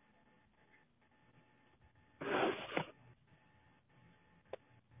practice.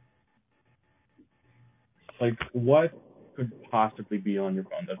 Like, what could possibly be on your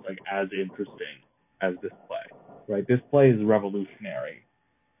phone that's like as interesting as this play? Right? This play is revolutionary.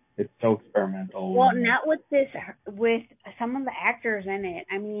 It's so experimental. Well, not with this, with some of the actors in it.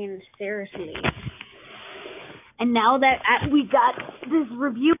 I mean, seriously. And now that we got this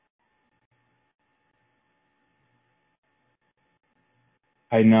review.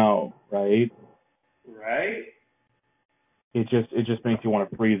 I know, right? Right? It just makes you want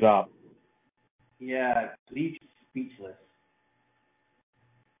to freeze up. Yeah, speechless.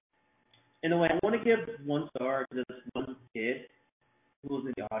 In a way, I want to give 1 star to this one kid who was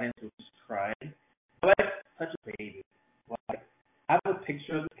in the audience who was crying. Like, such a baby. Like, I have a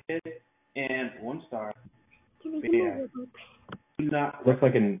picture of the kid and 1 star. Yeah. Do not Looks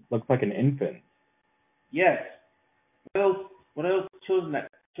like an infant. Yes. One of those children that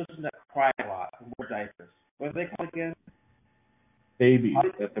cry a lot and wear diapers. What are they called again? Baby.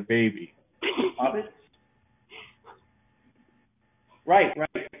 Hobbit? That's a baby. Hobbits? Right.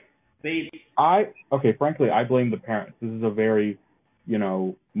 Baby. Frankly, I blame the parents. This is a very,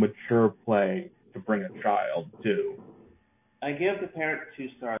 mature play to bring a child to. I give the parent 2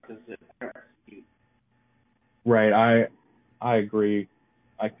 stars because the parent's cute. Right, I agree.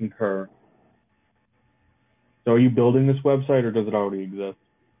 I concur. So are you building this website, or does it already exist?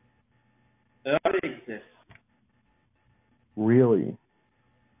 It already exists. Really?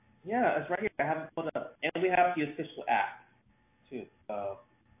 Yeah, it's right here. I have it put up. And we have the official app, too. I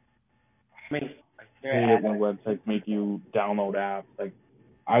hate it when websites make you download apps. Like,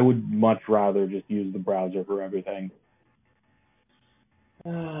 I would much rather just use the browser for everything.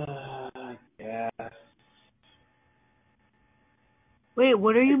 I guess. Wait,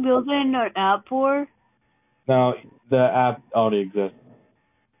 what are you building an app for? No, the app already exists.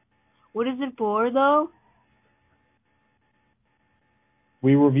 What is it for, though?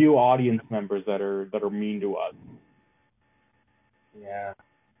 We review audience members that are mean to us. Yeah.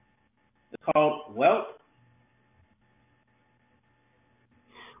 It's called Yelp.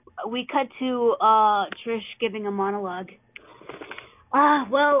 We cut to Trish giving a monologue.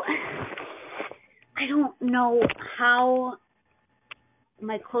 Well, I don't know how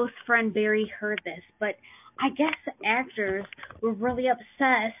my close friend Barry heard this, but I guess the actors were really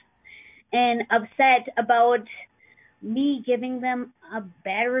upset about me giving them a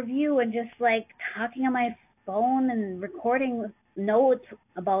bad review and just like talking on my phone and recording notes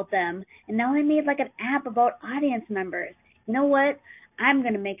about them. And now I made like an app about audience members. You know what? I'm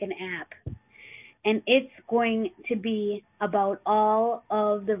going to make an app. And it's going to be about all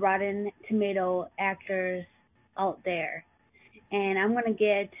of the Rotten Tomato actors out there. And I'm going to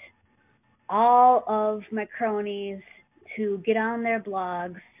get all of my cronies to get on their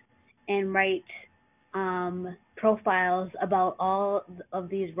blogs and write profiles about all of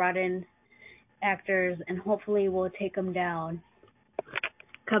these rotten actors, and hopefully we'll take them down.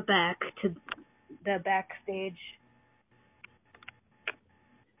 Cut back to the backstage.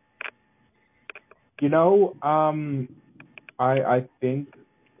 I think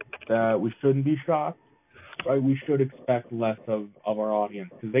that we shouldn't be shocked. Right? We should expect less of our audience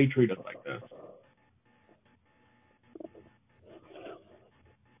because they treat us like this.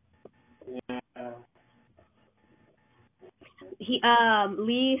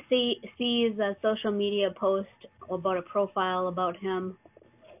 Lee sees a social media post about a profile about him.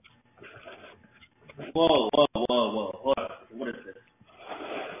 Whoa. Hold on. What is this?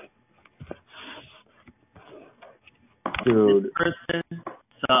 Dude. This person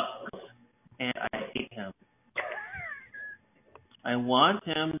sucks, and I hate him. I want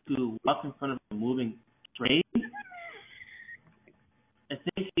him to walk in front of a moving train. I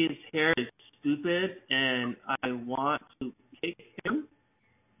think his hair is stupid, and I want to kick him.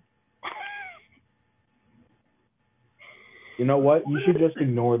 You know what? You should just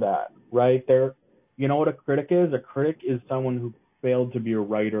ignore that, right? There. You know what a critic is? A critic is someone who failed to be a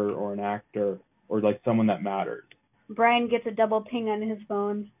writer or an actor or like someone that matters. Brian gets a double ping on his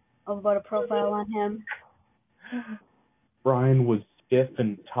phone about a profile on him. Brian was stiff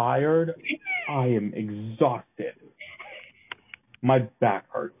and tired. I am exhausted. My back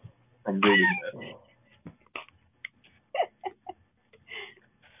hurts from reading this.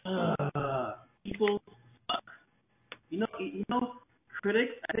 People suck. You know,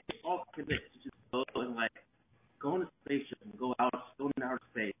 critics. I think all critics just go and like go in a spaceship and go in outer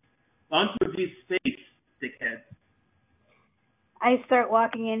space. Onto these space, dickheads. I start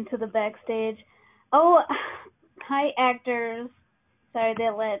walking into the backstage. Oh, hi actors. Sorry they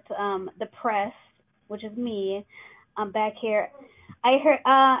let the press, which is me, back here. I heard.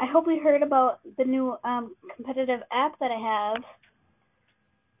 I hope we heard about the new competitive app that I have.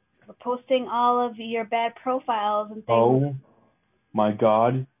 We're posting all of your bad profiles and things. Oh my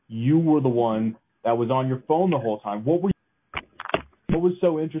God! You were the one that was on your phone the whole time. What was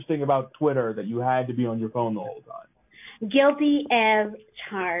so interesting about Twitter that you had to be on your phone the whole time? Guilty as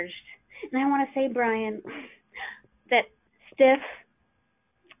charged. And I want to say, Brian, that stiff,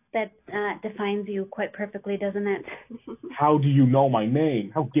 that defines you quite perfectly, doesn't it? How do you know my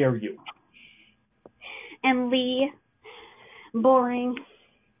name? How dare you? And Lee, boring.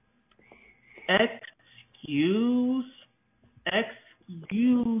 Excuse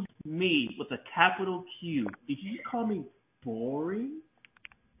me with a capital Q. Did you just call me boring?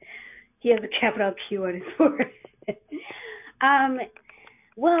 He has a capital Q on his forehead.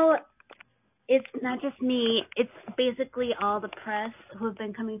 Well, it's not just me. It's basically all the press who have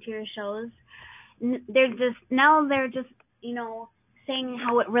been coming to your shows. They're just saying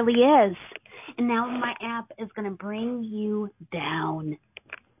how it really is. And now my app is going to bring you down.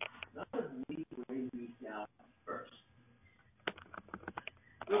 Bring me down first.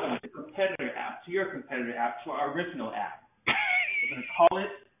 We're going to competitor app to your competitor app to our original app. We're going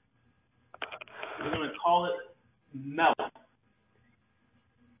to call it Melt.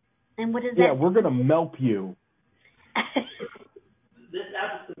 And what is that? Yeah, we're going to melt you. This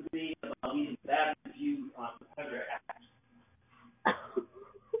app is going to be about leaving bad reviews on competitor apps.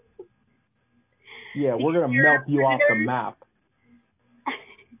 Yeah, we're going to melt you off the map.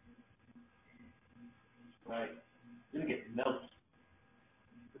 Right. You're going to get melted.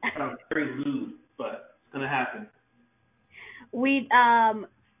 It sounds very lewd, but it's going to happen. We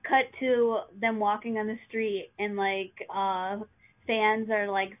cut to them walking on the street and like fans are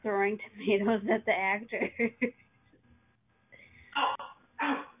like throwing tomatoes at the actor. Ow!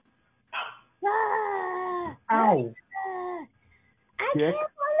 Ow! Ah, Ow! I can't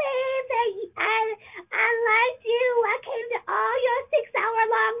believe that I liked you. I came to all your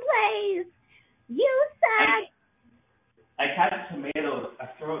 6-hour-long plays. You suck. I catch a tomato, I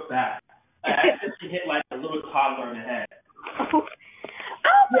throw it back. I actually hit like a little toddler in the head. Oh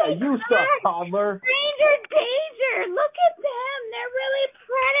yeah, you suck, toddler. Stranger danger. Look at them. They're really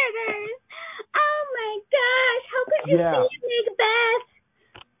predators. Oh my gosh. How could you be Macbeth?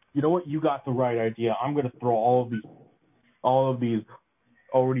 You know what? You got the right idea. I'm going to throw all of these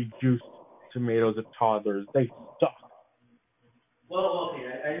already juiced tomatoes at toddlers. They suck. Well, okay,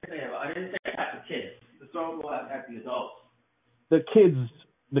 I didn't say at the kids. The throw will at the adults. The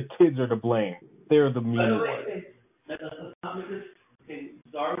kids are to blame. They're the mean ones. Let's not make this. Okay,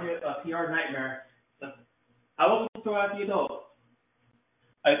 it's already a PR nightmare. How will we throw at the adults?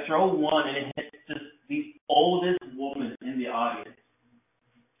 I throw one and it hits just the oldest woman in the audience.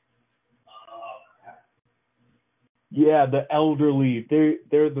 Yeah, the elderly.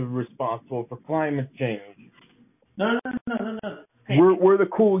 They're the responsible for climate change. No. Hey. We're the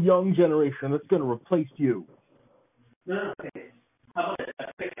cool young generation that's going to replace you. No. Okay. How about this? I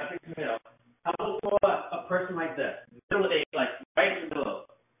pick tomato. How about a person like this, middle age, like right in the middle,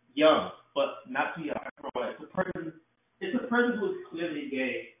 young, but not too young. It's a person who is clearly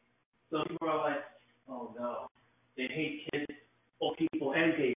gay. So people are like, oh no, they hate kids, old people,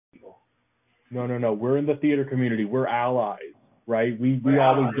 and gay people. No. We're in the theater community. We're allies, right? We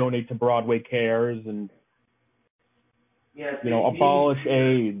always donate to Broadway Cares and abolish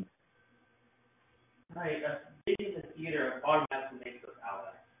AIDS. Right. Being in the theater automatically makes us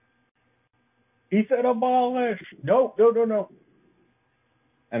allies. He said abolish. No.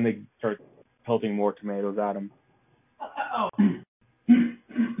 And they start pelting more tomatoes at him.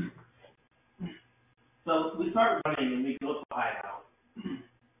 So we start running and we go to the hideout.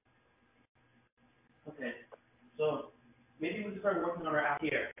 start working on our app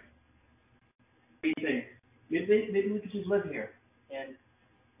here. What do you think? Maybe we could just live here and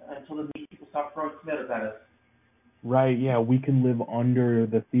until the people stop throwing tomatoes at us. Right, yeah, we can live under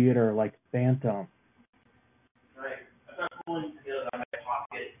the theater like Phantom. Right. I start pulling tomatoes out of my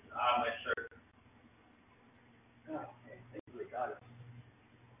pocket, out of my shirt. Oh, okay. Thank you, God.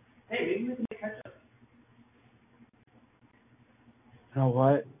 Hey, maybe we can make ketchup. You know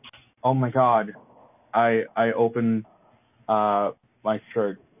what? Oh my God. I opened my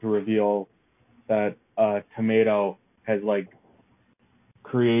shirt to reveal that tomato has like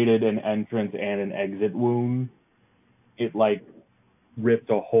created an entrance and an exit wound. It like ripped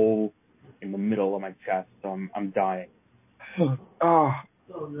a hole in the middle of my chest, so I'm dying. Oh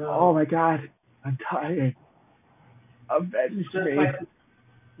no. Oh my God. I'm dying. Avenge me.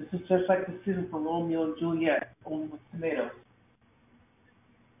 This is just like the scene for Romeo and Juliet, only with tomatoes.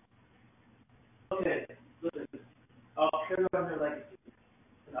 Okay, listen. I'll carry on their legacy.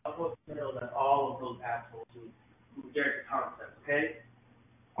 And I'll put tomatoes at all of those assholes who dare to concept, okay?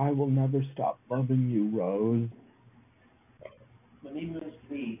 I will never stop loving you, Rose. My name is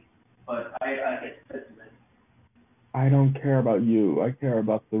Lee, but I get sentiment. I don't care about you. I care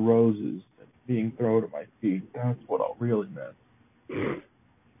about the roses being thrown at my feet. That's what I really meant.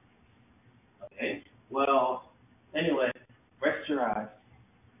 Okay. Well, anyway, rest your eyes.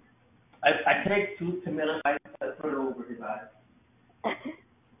 I take 2 tomatoes, I put it over his eyes.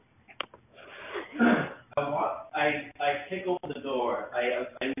 I kick open the door.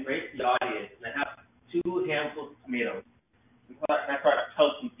 I embrace the audience, and I have 2 handfuls of tomatoes. And I start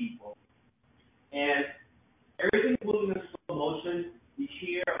toasting people. And everything's moving in slow motion. You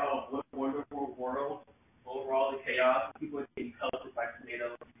hear of what a wonderful world, overall the chaos. People are getting toasted by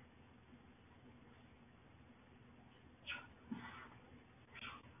tomatoes.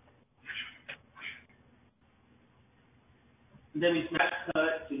 And then we snap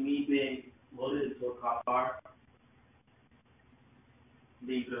cut to me being loaded into a cop car,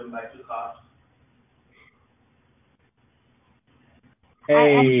 being driven by 2 cops.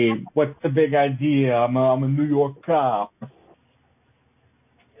 Hey, what's the big idea? I'm a New York cop. Yeah.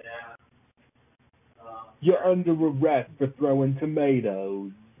 You're under arrest for throwing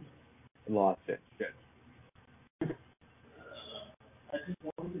tomatoes. I lost it. Shit. I just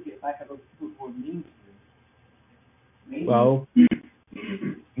wanted to get back at those people who were mean to me. Well,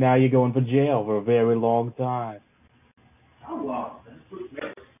 now you're going for jail for a very long time. How long? I just put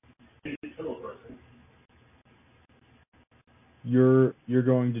tomatoes. I didn't kill a person. You're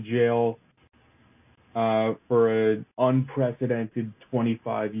going to jail for an unprecedented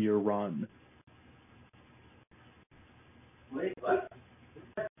 25-year run. Wait, what?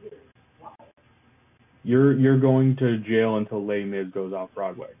 You're going to jail until Les Mis goes off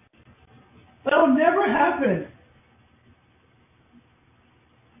Broadway. That'll never happen.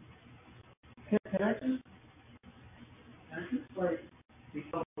 Can I just like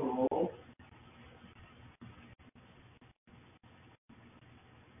become a role?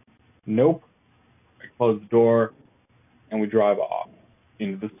 Nope. I close the door and we drive off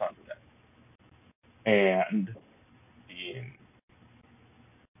into the sunset. And scene.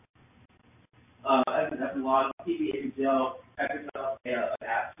 After long TV in jail, after an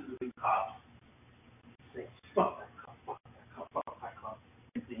absolute cop. Say, fuck that cop, fuck that cop, fuck that cop.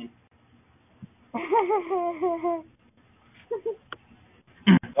 Scene.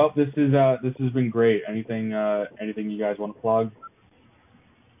 Oh, this has been great. Anything you guys want to plug?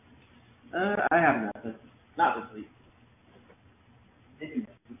 I have nothing. Not this week.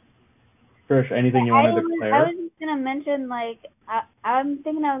 Trish, anything you want to declare? I was just gonna mention, like, I'm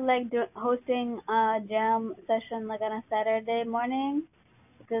thinking of like hosting a jam session like on a Saturday morning,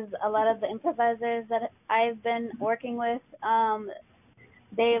 because a lot of the improvisers that I've been working with,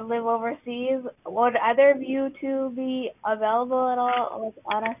 they live overseas. Would either of you two be available at all, like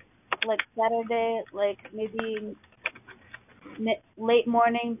on a Saturday, like maybe late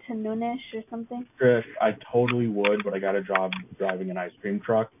morning to noonish or something? Trish, I totally would, but I got a job driving an ice cream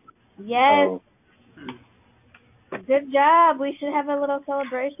truck. Yes. So. Good job. We should have a little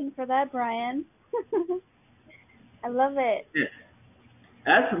celebration for that, Brian. I love it. Yeah.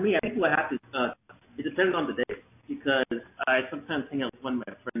 As for me, I think what happens, it depends on the day, because I sometimes hang out with one of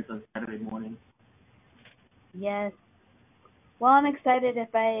my friends on Saturday morning. Yes. Well, I'm excited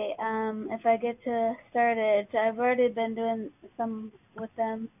if I get to start it. I've already been doing some with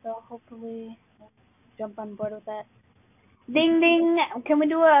them, so hopefully I'll jump on board with that. Ding ding! Can we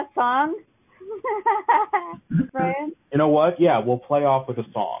do a song? Brian? You know what? Yeah, we'll play off with a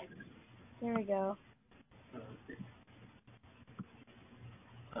song. There we go.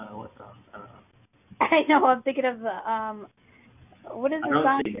 What song? I don't know. I know. I'm thinking of What is I the don't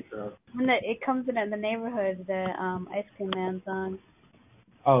song? think so. When it comes in the neighborhood, the Ice Cream Man song.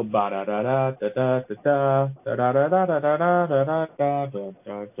 Oh, ba da da da da da da da da da da da da da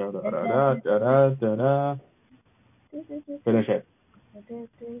da da da da da. Finish it.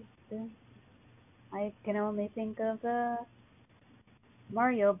 I can only think of the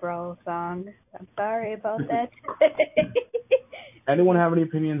Mario Bros song. I'm sorry about that. Anyone have any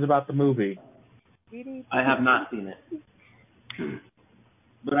opinions about the movie? I have not seen it,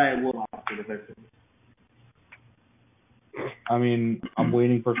 but I will watch it eventually. I mean, I'm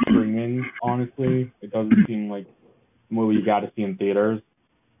waiting for streaming, honestly. It doesn't seem like a movie you got to see in theaters.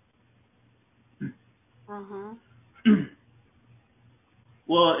 Uh-huh.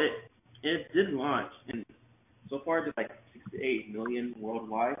 Well, it did launch, and so far it's like 68 million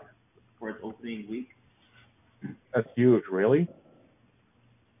worldwide for its opening week. That's huge, really?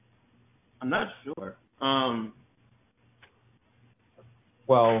 I'm not sure.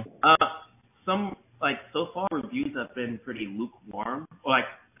 Well, Some so far reviews have been pretty lukewarm, or like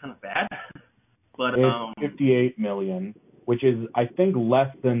kind of bad. But it's 58 million, which is, I think, less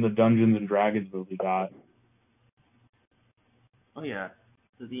than the Dungeons and Dragons movie got. oh yeah,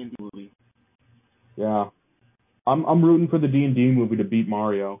 the D&D movie. Yeah. I'm rooting for the D&D movie to beat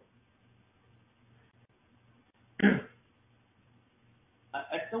Mario. I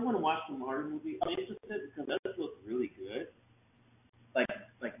still want to watch the Mario movie. I'm interested because that just looks really good, like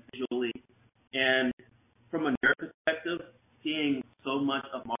visually, and from a nerd perspective, seeing so much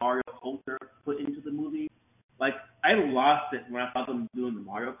of Mario culture put into the movie. Like I lost it when I saw them doing the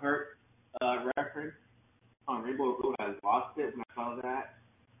Mario Kart reference on Rainbow Road. I lost it when I saw that.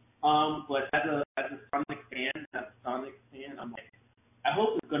 But as a Sonic fan, I'm like, I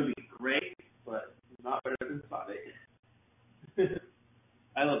hope it's gonna be great, but it's not better than Sonic.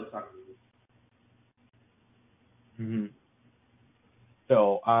 I love the Sonic movie. Mm-hmm.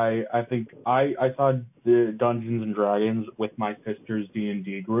 So I think I saw the Dungeons and Dragons with my sister's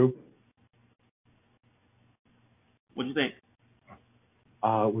D&D group. What'd you think?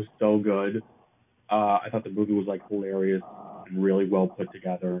 It was so good. I thought the movie was like hilarious and really well put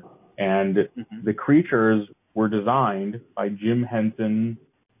together. And the creatures were designed by Jim Henson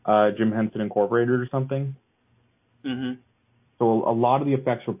Incorporated or something. Mm-hmm. So a lot of the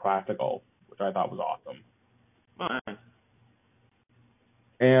effects were practical, which I thought was awesome. Oh, nice.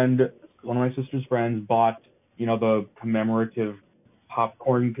 And one of my sister's friends bought, the commemorative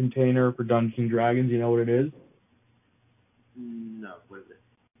popcorn container for Dungeons and Dragons. You know what it is? No, what is it?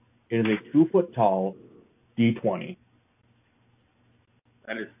 It is a 2-foot tall D20.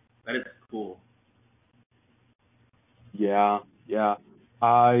 That is cool. Yeah.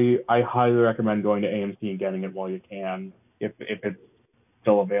 I highly recommend going to AMC and getting it while you can, if it's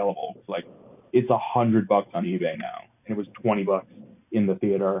still available. It's $100 on eBay now, and it was $20 in the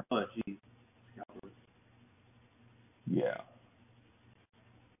theater. Oh, geez. Yeah.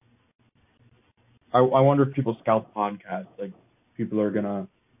 I wonder if people scalp podcasts. Like, people are gonna,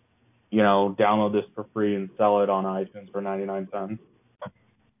 download this for free and sell it on iTunes for 99 cents.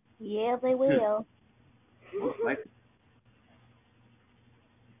 Yeah, they will.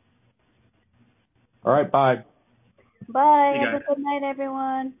 All right, bye. Bye. Have a good night,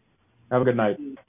 everyone. Have a good night.